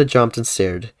 Rhonda jumped and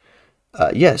stared.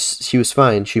 Yes, she was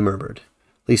fine," she murmured.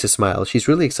 Lisa smiled. "She's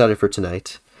really excited for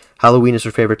tonight. Halloween is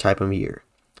her favorite time of year.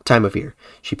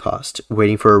 She paused,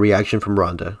 waiting for a reaction from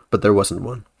Rhonda, but there wasn't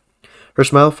one. Her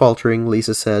smile faltering,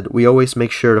 Lisa said, "We always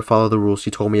make sure to follow the rules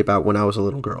you told me about when I was a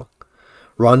little girl."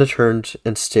 Rhonda turned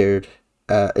and stared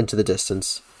into the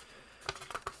distance.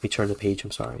 Let me turn the page,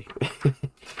 I'm sorry.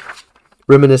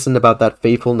 Reminiscent about that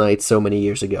fateful night so many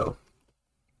years ago.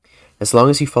 "As long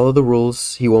as you follow the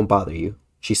rules, he won't bother you,"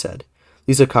 she said.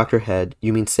 Lisa cocked her head.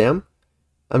 "You mean Sam?"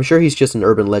 "I'm sure he's just an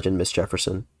urban legend, Miss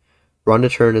Jefferson."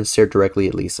 Rhonda turned and stared directly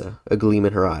at Lisa, a gleam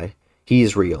in her eye. "He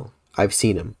is real. I've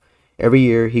seen him. Every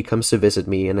year he comes to visit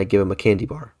me and I give him a candy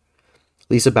bar."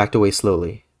 Lisa backed away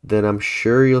slowly. "Then I'm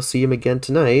sure you'll see him again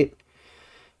tonight."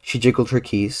 She jiggled her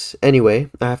keys. "Anyway,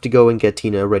 I have to go and get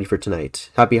Tina ready for tonight.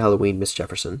 Happy Halloween, Miss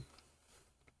Jefferson."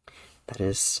 That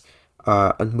is,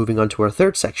 moving on to our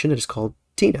third section. It is called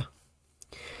Tina.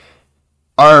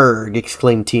 "Arg!"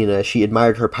 exclaimed Tina as she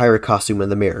admired her pirate costume in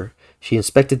the mirror. She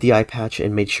inspected the eye patch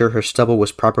and made sure her stubble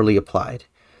was properly applied.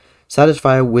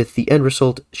 Satisfied with the end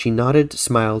result, she nodded,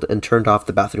 smiled, and turned off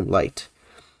the bathroom light.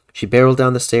 She barreled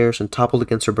down the stairs and toppled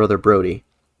against her brother Brody.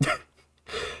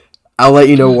 I'll let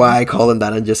you know why I call him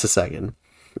that in just a second.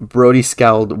 Brody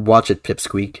scowled. "Watch it,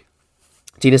 Pipsqueak."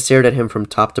 Tina stared at him from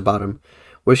top to bottom.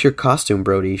 "Where's your costume,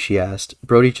 Brody?" she asked.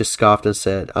 Brody just scoffed and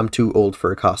said, "I'm too old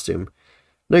for a costume."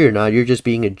 "No, you're not. You're just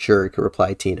being a jerk,"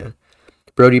 replied Tina.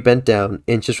 Brody bent down,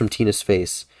 inches from Tina's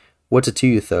face. "What's it to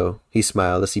you, though?" He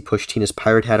smiled as he pushed Tina's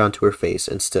pirate hat onto her face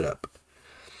and stood up.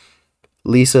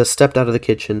 Lisa stepped out of the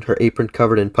kitchen, her apron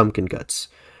covered in pumpkin guts.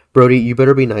 "Brody, you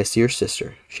better be nice to your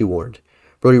sister," she warned.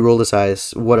 Brody rolled his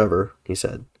eyes. "Whatever," he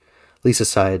said. Lisa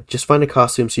sighed. "Just find a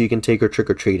costume so you can take her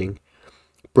trick-or-treating."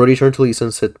 Brody turned to Lisa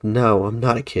and said, "No, I'm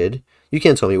not a kid. You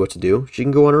can't tell me what to do. She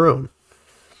can go on her own."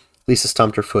 Lisa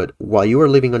stomped her foot. "While you are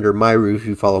living under my roof,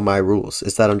 you follow my rules.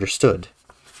 Is that understood?"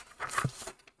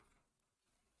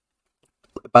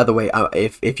 By the way,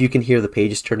 if you can hear the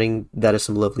pages turning, that is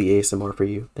some lovely ASMR for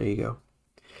you. There you go.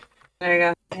 There you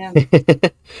go. Yeah.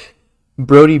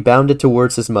 Brody bounded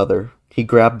towards his mother. He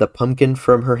grabbed the pumpkin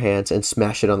from her hands and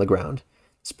smashed it on the ground.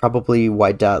 "It's probably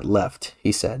why Dad left,"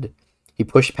 he said. He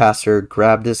pushed past her,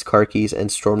 grabbed his car keys, and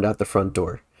stormed out the front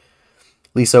door.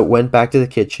 Lisa went back to the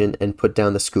kitchen and put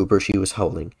down the scooper she was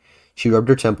holding. She rubbed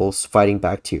her temples, fighting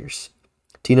back tears.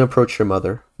 Tina approached her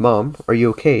mother. "Mom, are you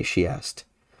okay?" she asked.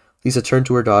 Lisa turned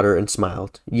to her daughter and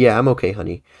smiled. "Yeah, I'm okay,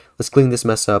 honey. Let's clean this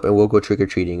mess up and we'll go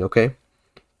trick-or-treating, okay?"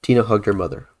 Tina hugged her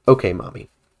mother. Okay, Mommy.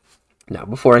 Now,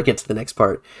 before I get to the next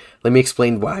part, let me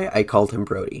explain why I called him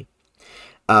Brody.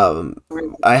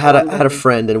 I had a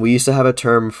friend, and we used to have a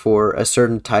term for a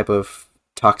certain type of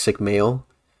toxic male.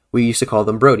 We used to call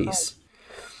them Brodies.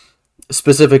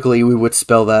 Specifically, we would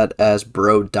spell that as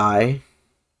bro die.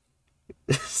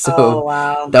 So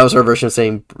wow. That was our version of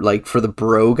saying, like, for the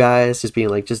bro guys, just being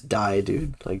like, just die,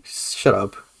 dude. Like, shut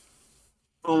up.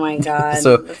 Oh my god.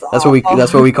 So that's what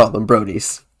we call them,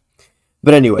 Brodies.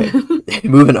 But anyway,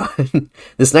 moving on.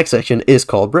 This next section is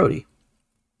called Brody.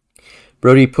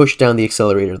 Brody pushed down the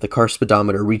accelerator, the car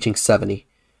speedometer reaching 70.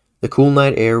 The cool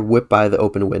night air whipped by the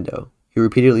open window. He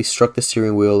repeatedly struck the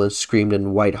steering wheel and screamed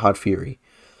in white-hot fury.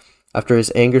 After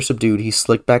his anger subdued, he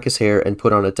slicked back his hair and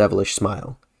put on a devilish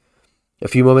smile. A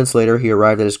few moments later, he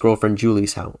arrived at his girlfriend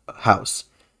Julie's house.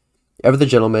 Ever the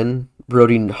gentleman,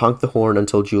 Brody honked the horn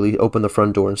until Julie opened the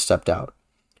front door and stepped out.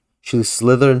 She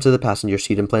slithered into the passenger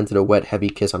seat and planted a wet, heavy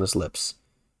kiss on his lips.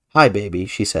 "Hi, baby,"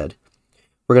 she said.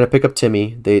 "We're going to pick up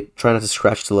Timmy. They try not to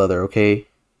scratch the leather, okay?"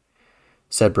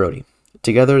 said Brody.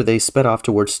 Together, they sped off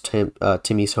towards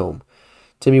Timmy's home.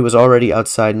 Timmy was already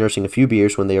outside nursing a few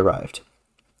beers when they arrived.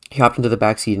 He hopped into the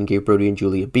back seat and gave Brody and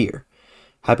Julie a beer.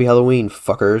 "Happy Halloween,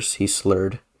 fuckers," he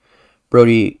slurred.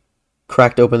 Brody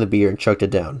cracked open the beer and chugged it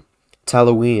down. "It's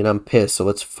Halloween, I'm pissed, so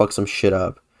let's fuck some shit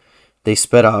up." They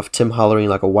sped off, Tim hollering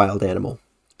like a wild animal.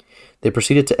 They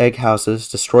proceeded to egg houses,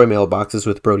 destroy mailboxes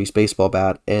with Brody's baseball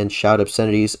bat, and shout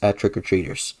obscenities at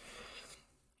trick-or-treaters.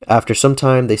 After some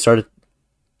time, the fun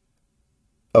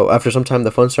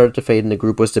started to fade and the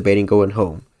group was debating going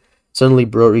home. Suddenly,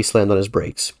 Brody slammed on his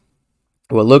brakes.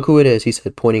 "Well, look who it is," he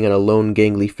said, pointing at a lone,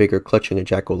 gangly figure clutching a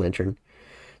jack-o'-lantern.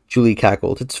 Julie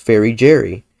cackled. "It's Fairy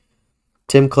Jerry."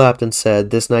 Tim clapped and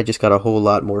said, "This night just got a whole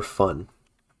lot more fun."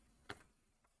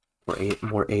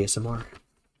 More ASMR.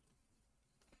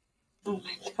 Oh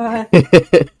my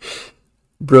god.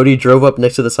 Brody drove up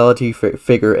next to the solitary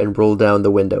figure and rolled down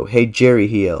the window. "Hey, Jerry,"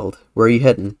 he yelled. "Where are you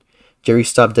heading?" Jerry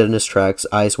stopped dead in his tracks,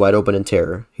 eyes wide open in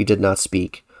terror. He did not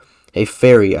speak. "Hey,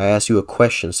 Fairy, I asked you a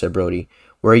question," said Brody.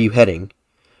 "Where are you heading?"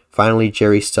 Finally,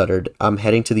 Jerry stuttered. "I'm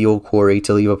heading to the old quarry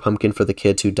to leave a pumpkin for the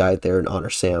kids who died there and honor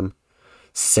Sam."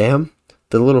 "Sam?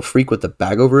 The little freak with the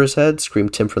bag over his head?"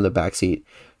 screamed Tim from the backseat.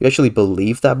 "You actually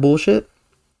believe that bullshit?"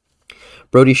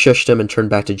 Brody shushed him and turned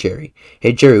back to Jerry.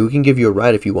 "Hey, Jerry, we can give you a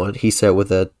ride if you want," he said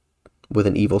with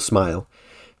an evil smile.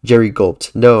 Jerry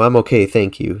gulped. "No, I'm okay,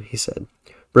 thank you," he said.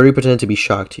 Brody pretended to be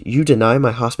shocked. "You deny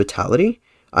my hospitality?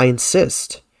 I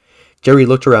insist." Jerry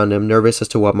looked around him, nervous as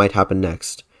to what might happen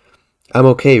next. "I'm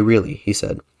okay, really," he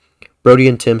said. Brody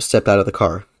and Tim stepped out of the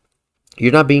car.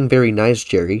 "You're not being very nice,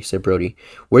 Jerry," said Brody.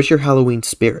 "Where's your Halloween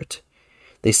spirit?"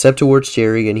 They stepped towards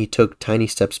Jerry, and he took tiny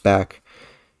steps back.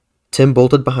 Tim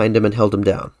bolted behind him and held him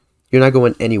down. "You're not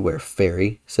going anywhere,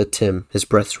 Fairy," said Tim, his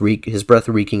breath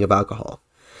reeking of alcohol.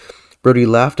 Brody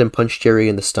laughed and punched Jerry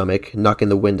in the stomach, knocking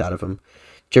the wind out of him.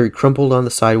 Jerry crumpled on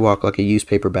the sidewalk like a used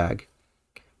paper bag.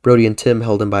 Brody and Tim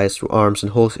held him by his arms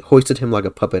and hoisted him like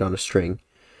a puppet on a string.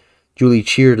 Julie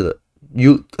cheered them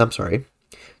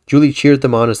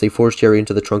on as they forced Jerry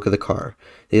into the trunk of the car.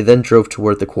 They then drove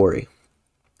toward the quarry.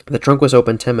 The trunk was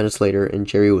opened 10 minutes later, and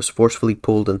Jerry was forcefully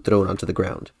pulled and thrown onto the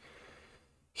ground.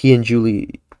 He and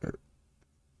Julie...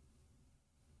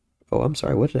 Oh, I'm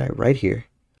sorry, what did I write here?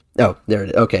 Oh, there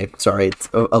it is. Okay, sorry,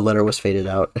 a letter was faded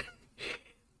out.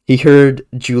 He heard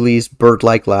Julie's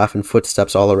bird-like laugh and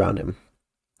footsteps all around him.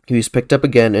 He was picked up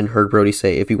again and heard Brody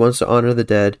say if he wants to honor the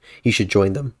dead, he should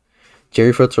join them.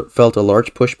 Jerry felt a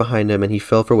large push behind him, and he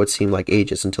fell for what seemed like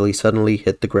ages until he suddenly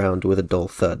hit the ground with a dull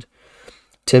thud.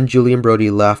 Tim, Julie, and Brody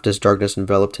laughed as darkness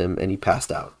enveloped him, and he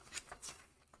passed out.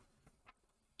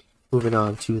 Moving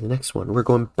on to the next one. We're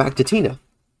going back to Tina.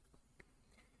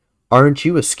 "Aren't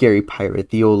you a scary pirate?"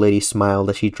 the old lady smiled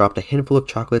as she dropped a handful of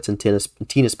chocolates in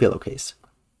Tina's pillowcase.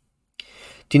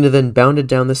 Tina then bounded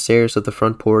down the stairs of the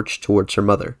front porch towards her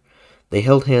mother. They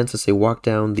held hands as they walked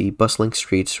down the bustling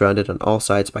street surrounded on all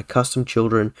sides by costumed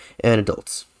children and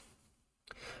adults.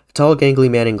 A tall, gangly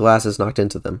man in glasses knocked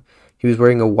into them. He was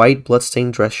wearing a white,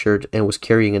 blood-stained dress shirt and was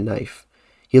carrying a knife.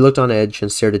 He looked on edge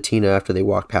and stared at Tina after they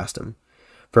walked past him.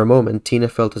 For a moment, Tina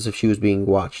felt as if she was being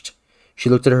watched. She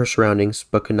looked at her surroundings,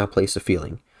 but could not place a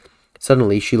feeling.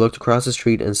 Suddenly, she looked across the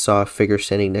street and saw a figure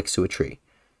standing next to a tree.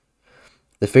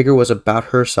 The figure was about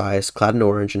her size, clad in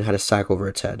orange, and had a sack over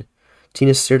its head.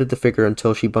 Tina stared at the figure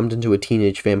until she bumped into a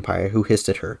teenage vampire who hissed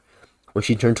at her. When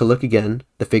she turned to look again,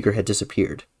 the figure had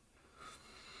disappeared.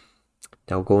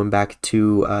 Now going back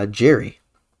to Jerry.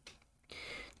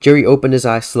 Jerry opened his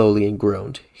eyes slowly and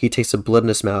groaned. He tasted blood in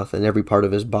his mouth, and every part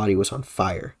of his body was on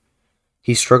fire.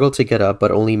 He struggled to get up,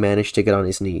 but only managed to get on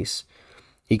his knees.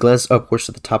 He glanced upwards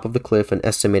to the top of the cliff and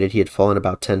estimated he had fallen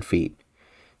about 10 feet.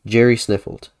 Jerry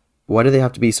sniffled. Why did they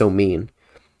have to be so mean?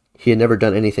 He had never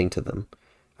done anything to them.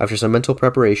 After some mental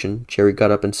preparation, Jerry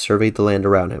got up and surveyed the land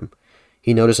around him.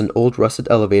 He noticed an old rusted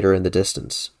elevator in the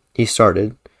distance. He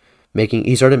started making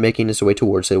his way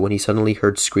towards it when he suddenly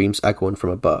heard screams echoing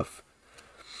from above.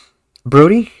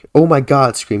 "Brody? Oh my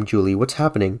God!" screamed Julie. "What's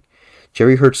happening?"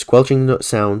 Jerry heard squelching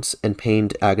sounds and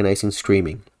pained, agonizing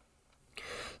screaming.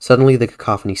 Suddenly the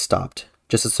cacophony stopped,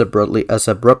 just as abruptly as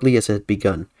it had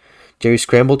begun. Jerry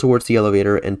scrambled towards the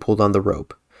elevator and pulled on the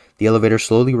rope. The elevator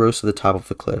slowly rose to the top of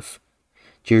the cliff.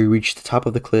 Jerry reached the top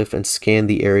of the cliff and scanned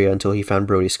the area until he found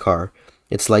Brody's car,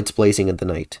 its lights blazing in the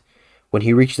night. When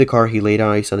he reached the car, he laid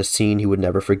eyes on a scene he would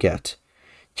never forget.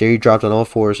 Jerry dropped on all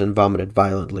fours and vomited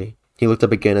violently. He looked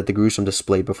up again at the gruesome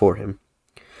display before him.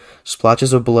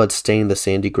 Splotches of blood stained the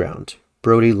sandy ground.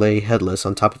 Brody lay headless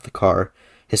on top of the car,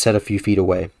 his head a few feet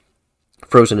away,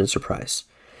 frozen in surprise.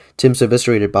 Tim's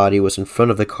eviscerated body was in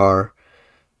front of the car,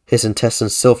 his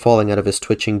intestines still falling out of his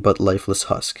twitching but lifeless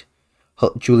husk.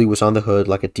 Julie was on the hood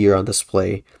like a deer on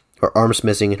display, her arms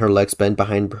missing and her legs bent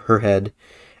behind her head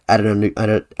at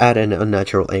an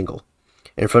unnatural angle.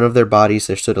 In front of their bodies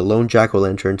there stood a lone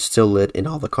jack-o'-lantern still lit in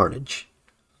all the carnage.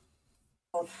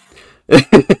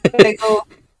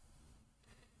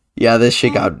 Yeah, this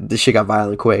shit got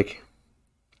violent quick.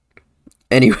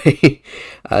 Anyway,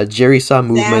 Jerry saw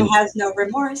movement. Sam has no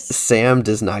remorse. Sam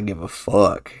does not give a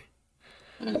fuck.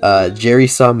 Jerry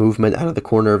saw movement out of the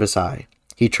corner of his eye.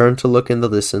 He turned to look in the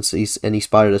distance and he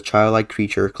spotted a childlike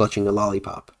creature clutching a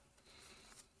lollipop.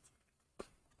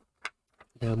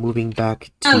 Now moving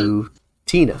back to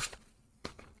Tina.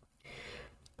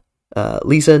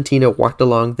 Lisa and Tina walked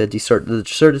along the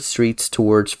deserted streets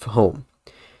towards home.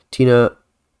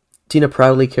 Tina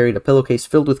proudly carried a pillowcase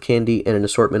filled with candy and an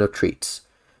assortment of treats.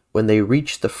 When they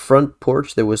reached the front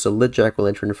porch, there was a lit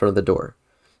jack-o'-lantern in front of the door.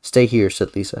 "Stay here,"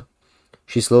 said Lisa.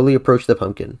 She slowly approached the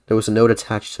pumpkin. There was a note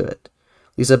attached to it.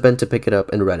 Lisa bent to pick it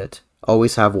up and read it.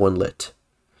 "Always have one lit."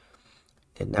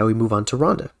 And now we move on to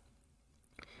Rhonda.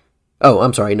 Oh,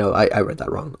 I'm sorry, no, I read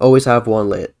that wrong. "Always have one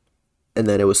lit." And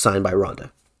then it was signed by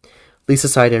Rhonda. Lisa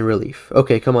sighed in relief.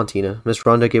 "Okay, come on, Tina. Miss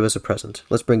Rhonda gave us a present.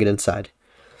 Let's bring it inside."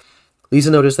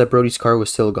 Lisa noticed that Brody's car was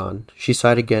still gone. She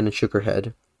sighed again and shook her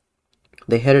head.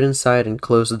 They headed inside and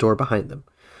closed the door behind them.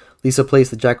 Lisa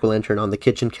placed the jack-o'-lantern on the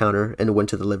kitchen counter and went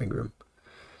to the living room.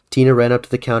 Tina ran up to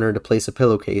the counter to place a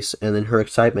pillowcase and in her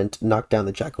excitement knocked down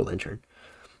the jack-o'-lantern.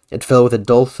 It fell with a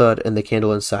dull thud and the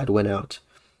candle inside went out.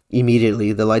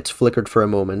 Immediately, the lights flickered for a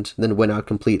moment, then went out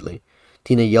completely.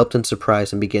 Tina yelped in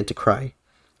surprise and began to cry.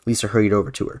 Lisa hurried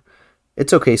over to her.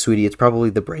 "It's okay, sweetie, it's probably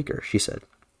the breaker," she said.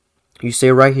 "You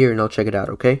stay right here and I'll check it out,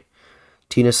 okay?"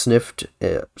 Tina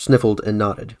sniffled and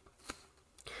nodded.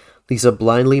 Lisa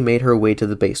blindly made her way to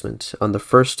the basement. On the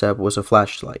first step was a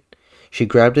flashlight. She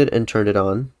grabbed it and turned it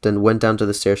on, then went down to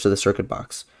the stairs to the circuit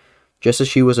box. Just as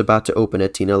she was about to open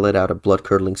it, Tina let out a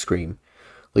blood-curdling scream.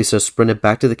 Lisa sprinted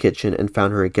back to the kitchen and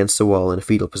found her against the wall in a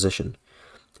fetal position.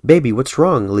 "Baby, what's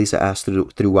wrong?" Lisa asked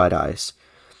through wide eyes.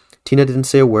 Tina didn't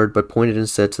say a word, but pointed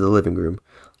instead to the living room.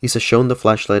 Lisa shone the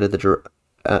flashlight in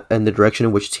the direction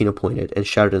in which Tina pointed, and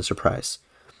shouted in surprise.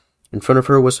 In front of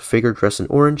her was a figure dressed in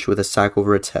orange with a sack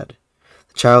over its head.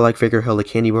 The childlike figure held a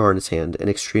candy bar in its hand, an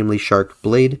extremely sharp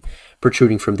blade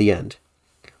protruding from the end.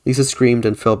 Lisa screamed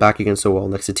and fell back against the wall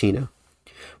next to Tina.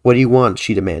 "What do you want?"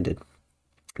 she demanded.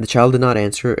 The child did not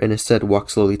answer, and instead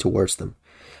walked slowly towards them.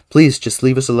 "Please, just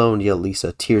leave us alone," yelled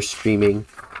Lisa, tears streaming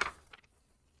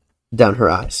down her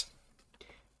eyes.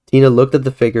 Tina looked at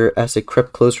the figure as it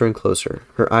crept closer and closer.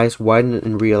 Her eyes widened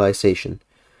in realization.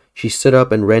 She stood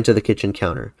up and ran to the kitchen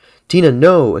counter. "Tina,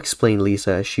 no!" explained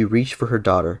Lisa as she reached for her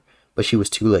daughter, but she was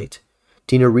too late.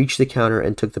 Tina reached the counter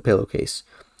and took the pillowcase.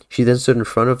 She then stood in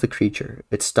front of the creature.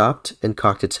 It stopped and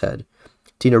cocked its head.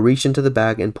 Tina reached into the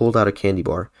bag and pulled out a candy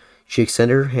bar. She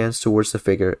extended her hands towards the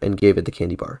figure and gave it the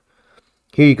candy bar.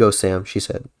 "Here you go, Sam," she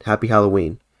said. "Happy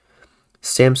Halloween."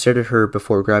 Sam stared at her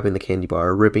before grabbing the candy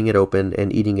bar, ripping it open,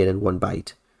 and eating it in one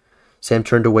bite. Sam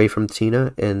turned away from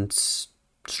Tina and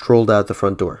strolled out the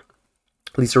front door.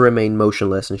 Lisa remained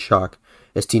motionless in shock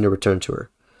as Tina returned to her.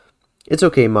 "It's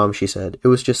okay, Mom," she said. "It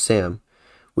was just Sam.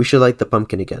 We should light the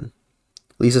pumpkin again."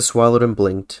 Lisa swallowed and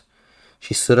blinked.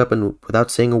 She stood up and, without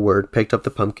saying a word, picked up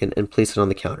the pumpkin and placed it on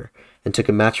the counter, and took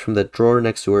a match from the drawer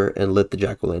next to her and lit the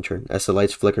jack-o'-lantern as the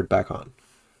lights flickered back on.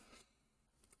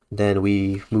 Then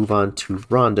we move on to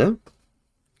Rhonda.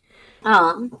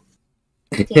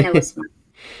 Tina was smart.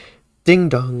 Ding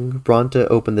dong! Rhonda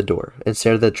opened the door and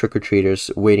stared at the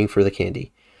trick-or-treaters waiting for the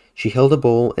candy. She held a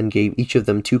bowl and gave each of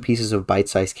them 2 pieces of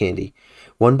bite-sized candy.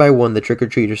 One by one, the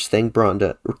trick-or-treaters thanked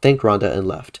Rhonda and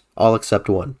left, all except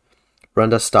one.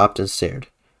 Rhonda stopped and stared.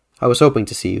 "I was hoping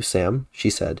to see you, Sam," she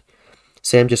said.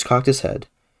 Sam just cocked his head.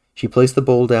 She placed the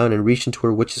bowl down and reached into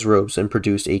her witch's robes and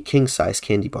produced a king-size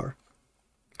candy bar.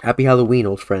 "Happy Halloween,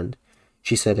 old friend,"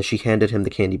 she said as she handed him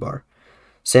the candy bar.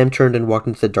 Sam turned and walked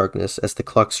into the darkness as the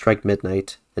clock struck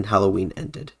midnight and Halloween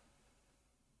ended.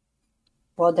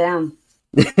 Well, damn.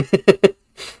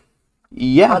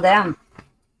 Yeah. Well, damn.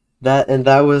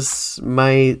 That was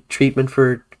my treatment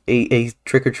for a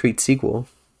trick-or-treat sequel.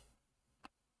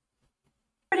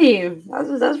 That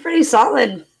was pretty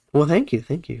solid. Well, thank you.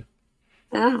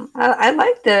 Yeah, I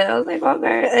liked it. I was like,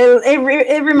 okay.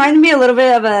 It reminded me a little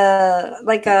bit of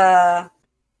a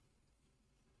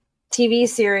TV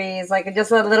series, like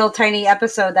just a little tiny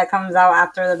episode that comes out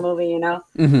after the movie, you know?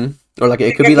 Mm-hmm. Or like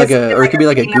it could be like a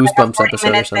Goosebumps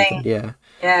episode or something. Thing.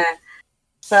 Yeah.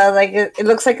 So like it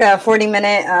looks like a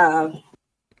 40-minute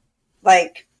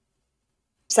like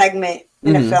segment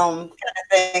in a film kind of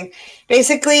thing.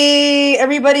 Basically,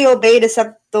 everybody obeyed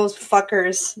except those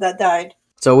fuckers that died.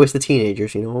 It's always the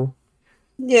teenagers, you know?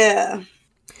 Yeah.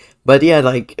 But yeah,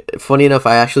 like, funny enough,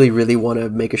 I actually really want to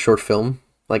make a short film,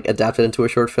 like, adapt it into a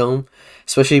short film,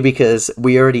 especially because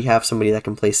we already have somebody that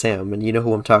can play Sam, and you know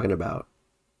who I'm talking about.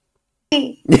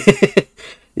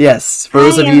 Yes, for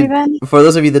those of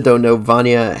you that don't know,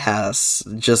 Vanya has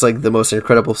just, like, the most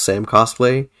incredible Sam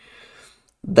cosplay.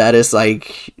 That is,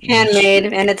 like...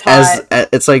 handmade, and it's hot.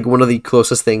 It's, like, one of the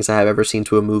closest things I have ever seen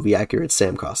to a movie-accurate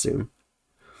Sam costume.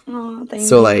 Oh, thank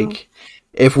so you. Like,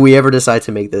 if we ever decide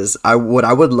to make this, what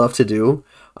I would love to do,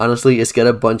 honestly, is get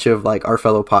a bunch of like our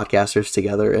fellow podcasters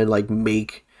together and like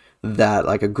make that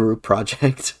like a group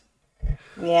project.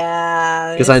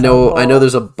 Yeah, because I know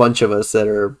there's a bunch of us that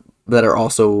are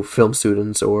also film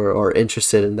students or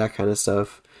interested in that kind of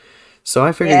stuff. So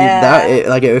I figured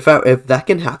if that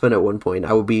can happen at one point,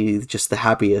 I would be just the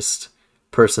happiest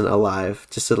person alive.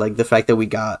 Just to, like the fact that we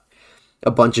got a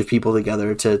bunch of people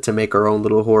together to make our own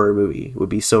little horror movie would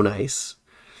be so nice.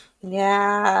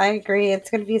 Yeah, I agree. It's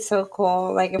gonna be so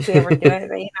cool. Like if we ever do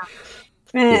it, you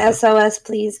know. Yeah. SOS,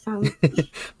 please come.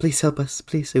 Please help us.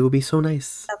 Please, it would be so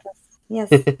nice. Help us.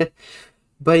 Yes.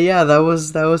 But yeah, that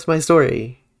was my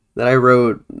story that I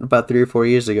wrote about 3 or 4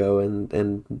 years ago,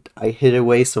 and I hid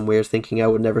away somewhere thinking I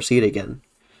would never see it again.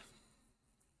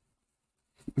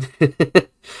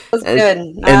 That's good.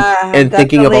 And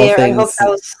thinking of all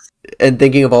things. And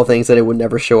thinking of all things that it would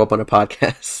never show up on a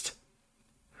podcast.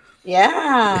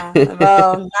 Yeah.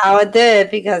 Well, now it did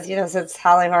because, you know, since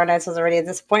Howling Horror Nights was already a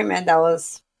disappointment, that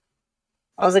was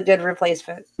a good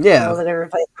replacement. Yeah. That was a good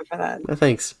replacement for that.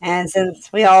 Thanks. And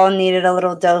since we all needed a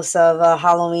little dose of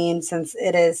Halloween, since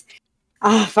it is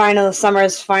summer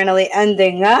is finally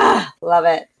ending. Love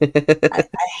it. I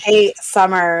hate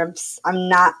summer. I'm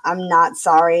not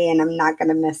sorry, and I'm not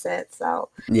gonna miss it. So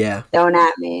yeah, don't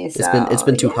at me. So, it's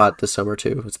been too hot this summer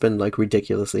too. It's been like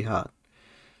ridiculously hot.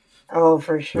 Oh,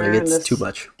 for sure. Like, it's too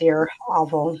much. They're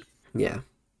awful. Yeah.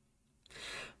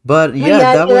 But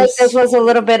yeah, this was a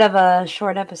little bit of a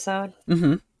short episode.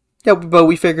 Mm-hmm. Yeah, but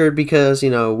we figured because,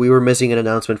 you know, we were missing an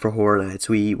announcement for Horror Nights,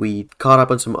 we caught up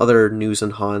on some other news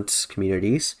and haunt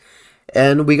communities,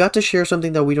 and we got to share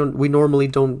something that we normally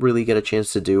don't really get a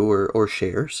chance to do or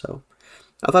share. So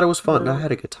I thought it was fun. I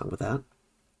had a good time with that.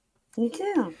 Me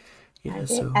too. Yeah,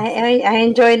 I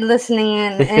enjoyed listening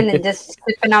and just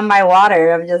sipping on my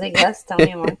water. I'm just like, yes, tell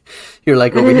me more. You're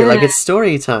like over here, like it's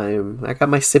story time. I got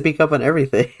my sippy cup and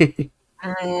everything.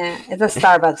 Yeah, it's a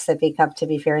Starbucks sippy cup, to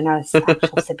be fair, not an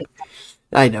actual sippy cup.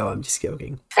 I know, I'm just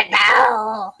joking.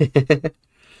 No.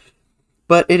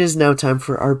 But it is now time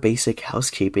for our basic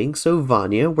housekeeping. So,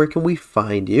 Vanya, where can we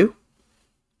find you?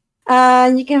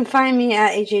 You can find me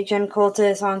at HHN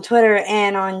Cultist on Twitter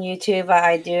and on YouTube.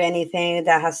 I do anything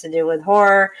that has to do with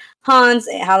horror, haunts,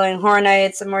 Halloween Horror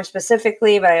Nights more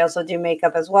specifically, but I also do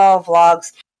makeup as well,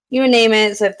 vlogs. You name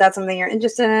it. So if that's something you're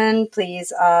interested in,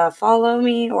 please follow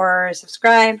me or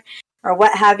subscribe or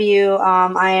what have you.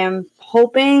 I am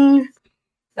hoping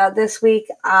that this week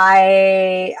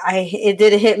it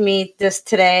did hit me just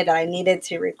today that I needed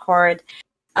to record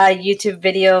a YouTube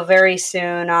video very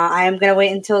soon. I am going to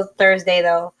wait until Thursday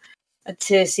though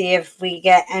to see if we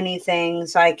get anything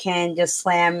so I can just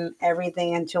slam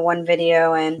everything into one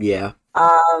video and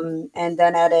and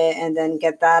then edit and then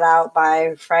get that out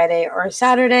by Friday or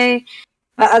Saturday.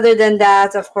 But other than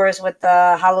that, of course, with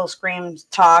the Hollow Scream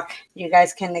talk, you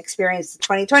guys can experience the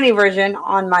 2020 version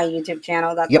on my YouTube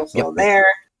channel. That's also there.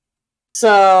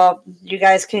 So you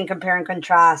guys can compare and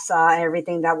contrast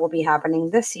everything that will be happening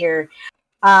this year.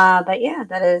 But yeah,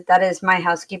 that is my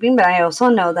housekeeping. But I also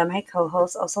know that my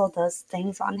co-host also does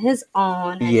things on his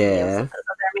own, and he also Yeah. does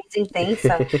other amazing things.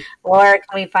 So, where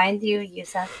can we find you,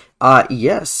 Yusuf?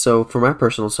 Yes, so for my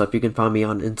personal stuff, you can find me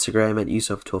on Instagram at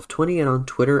Yusuf1220 and on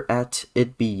Twitter at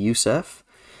itbeyusuf.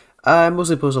 I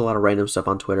mostly post a lot of random stuff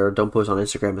on Twitter. Don't post on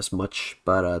Instagram as much,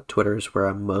 but Twitter is where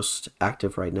I'm most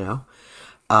active right now.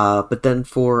 But then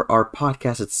for our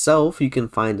podcast itself, you can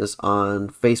find us on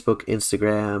Facebook,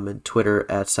 Instagram, and Twitter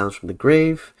at Sounds from the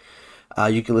Grave.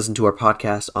 You can listen to our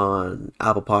podcast on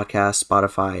Apple Podcasts,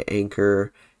 Spotify,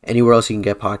 Anchor, anywhere else you can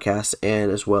get podcasts,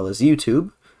 and as well as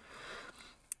YouTube.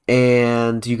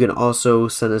 And you can also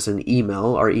send us an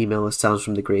email. Our email is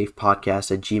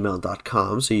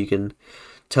soundsfromthegravepodcast@gmail.com. So you can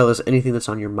tell us anything that's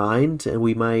on your mind, and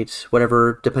we might,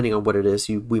 whatever, depending on what it is,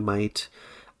 we might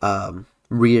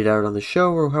read it out on the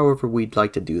show, or however we'd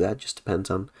like to do that. Just depends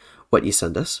on what you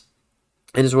send us.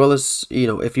 And as well as,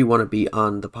 if you want to be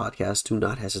on the podcast, do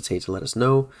not hesitate to let us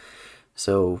know.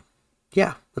 So,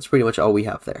 yeah, that's pretty much all we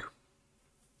have there.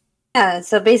 Yeah,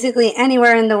 so basically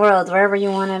anywhere in the world, wherever you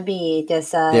want to be,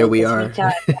 just there we just are. Reach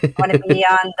out. Want to be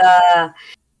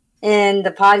in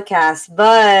the podcast.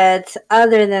 But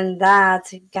other than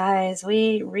that, guys,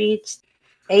 we reached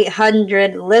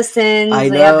 800 listens. I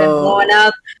know. We have been blowing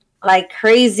up like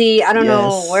crazy. I don't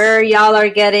know where y'all are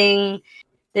getting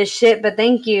this shit, but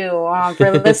thank you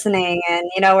for listening. And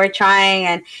we're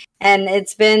trying, and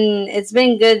it's been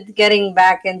good getting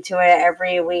back into it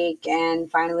every week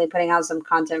and finally putting out some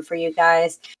content for you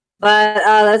guys. But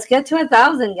let's get to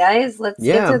 1,000, guys. Let's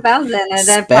get to 1,000, and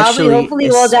then hopefully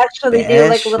we'll actually do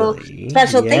like a little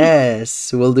special thing.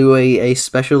 Yes, we'll do a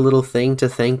special little thing to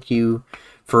thank you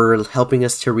for helping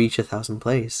us to reach 1,000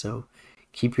 plays. So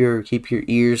keep your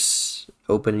ears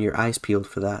open and your eyes peeled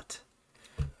for that.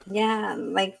 Yeah,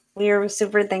 like we're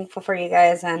super thankful for you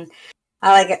guys, and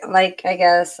I I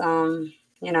guess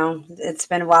it's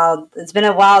been wild. It's been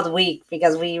a wild week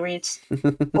because we reached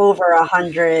over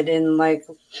 100 in like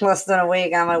less than a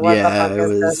week. I'm like, what the fuck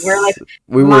is this? We're like,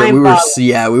 we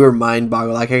were mind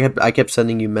boggled. Like I kept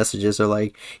sending you messages or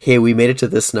like, hey, we made it to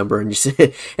this number, and you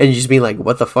just being like,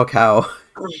 what the fuck, how?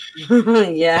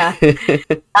 Yeah,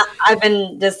 I've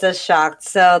been just as shocked.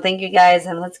 So thank you guys,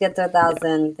 and let's get to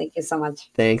 1,000. Yeah. Thank you so much.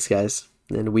 Thanks, guys,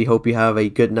 and we hope you have a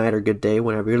good night or good day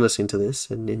whenever you're listening to this,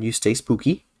 and you stay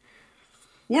spooky.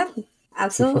 Yep,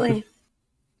 absolutely.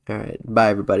 All right, bye,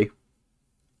 everybody.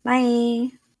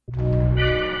 Bye.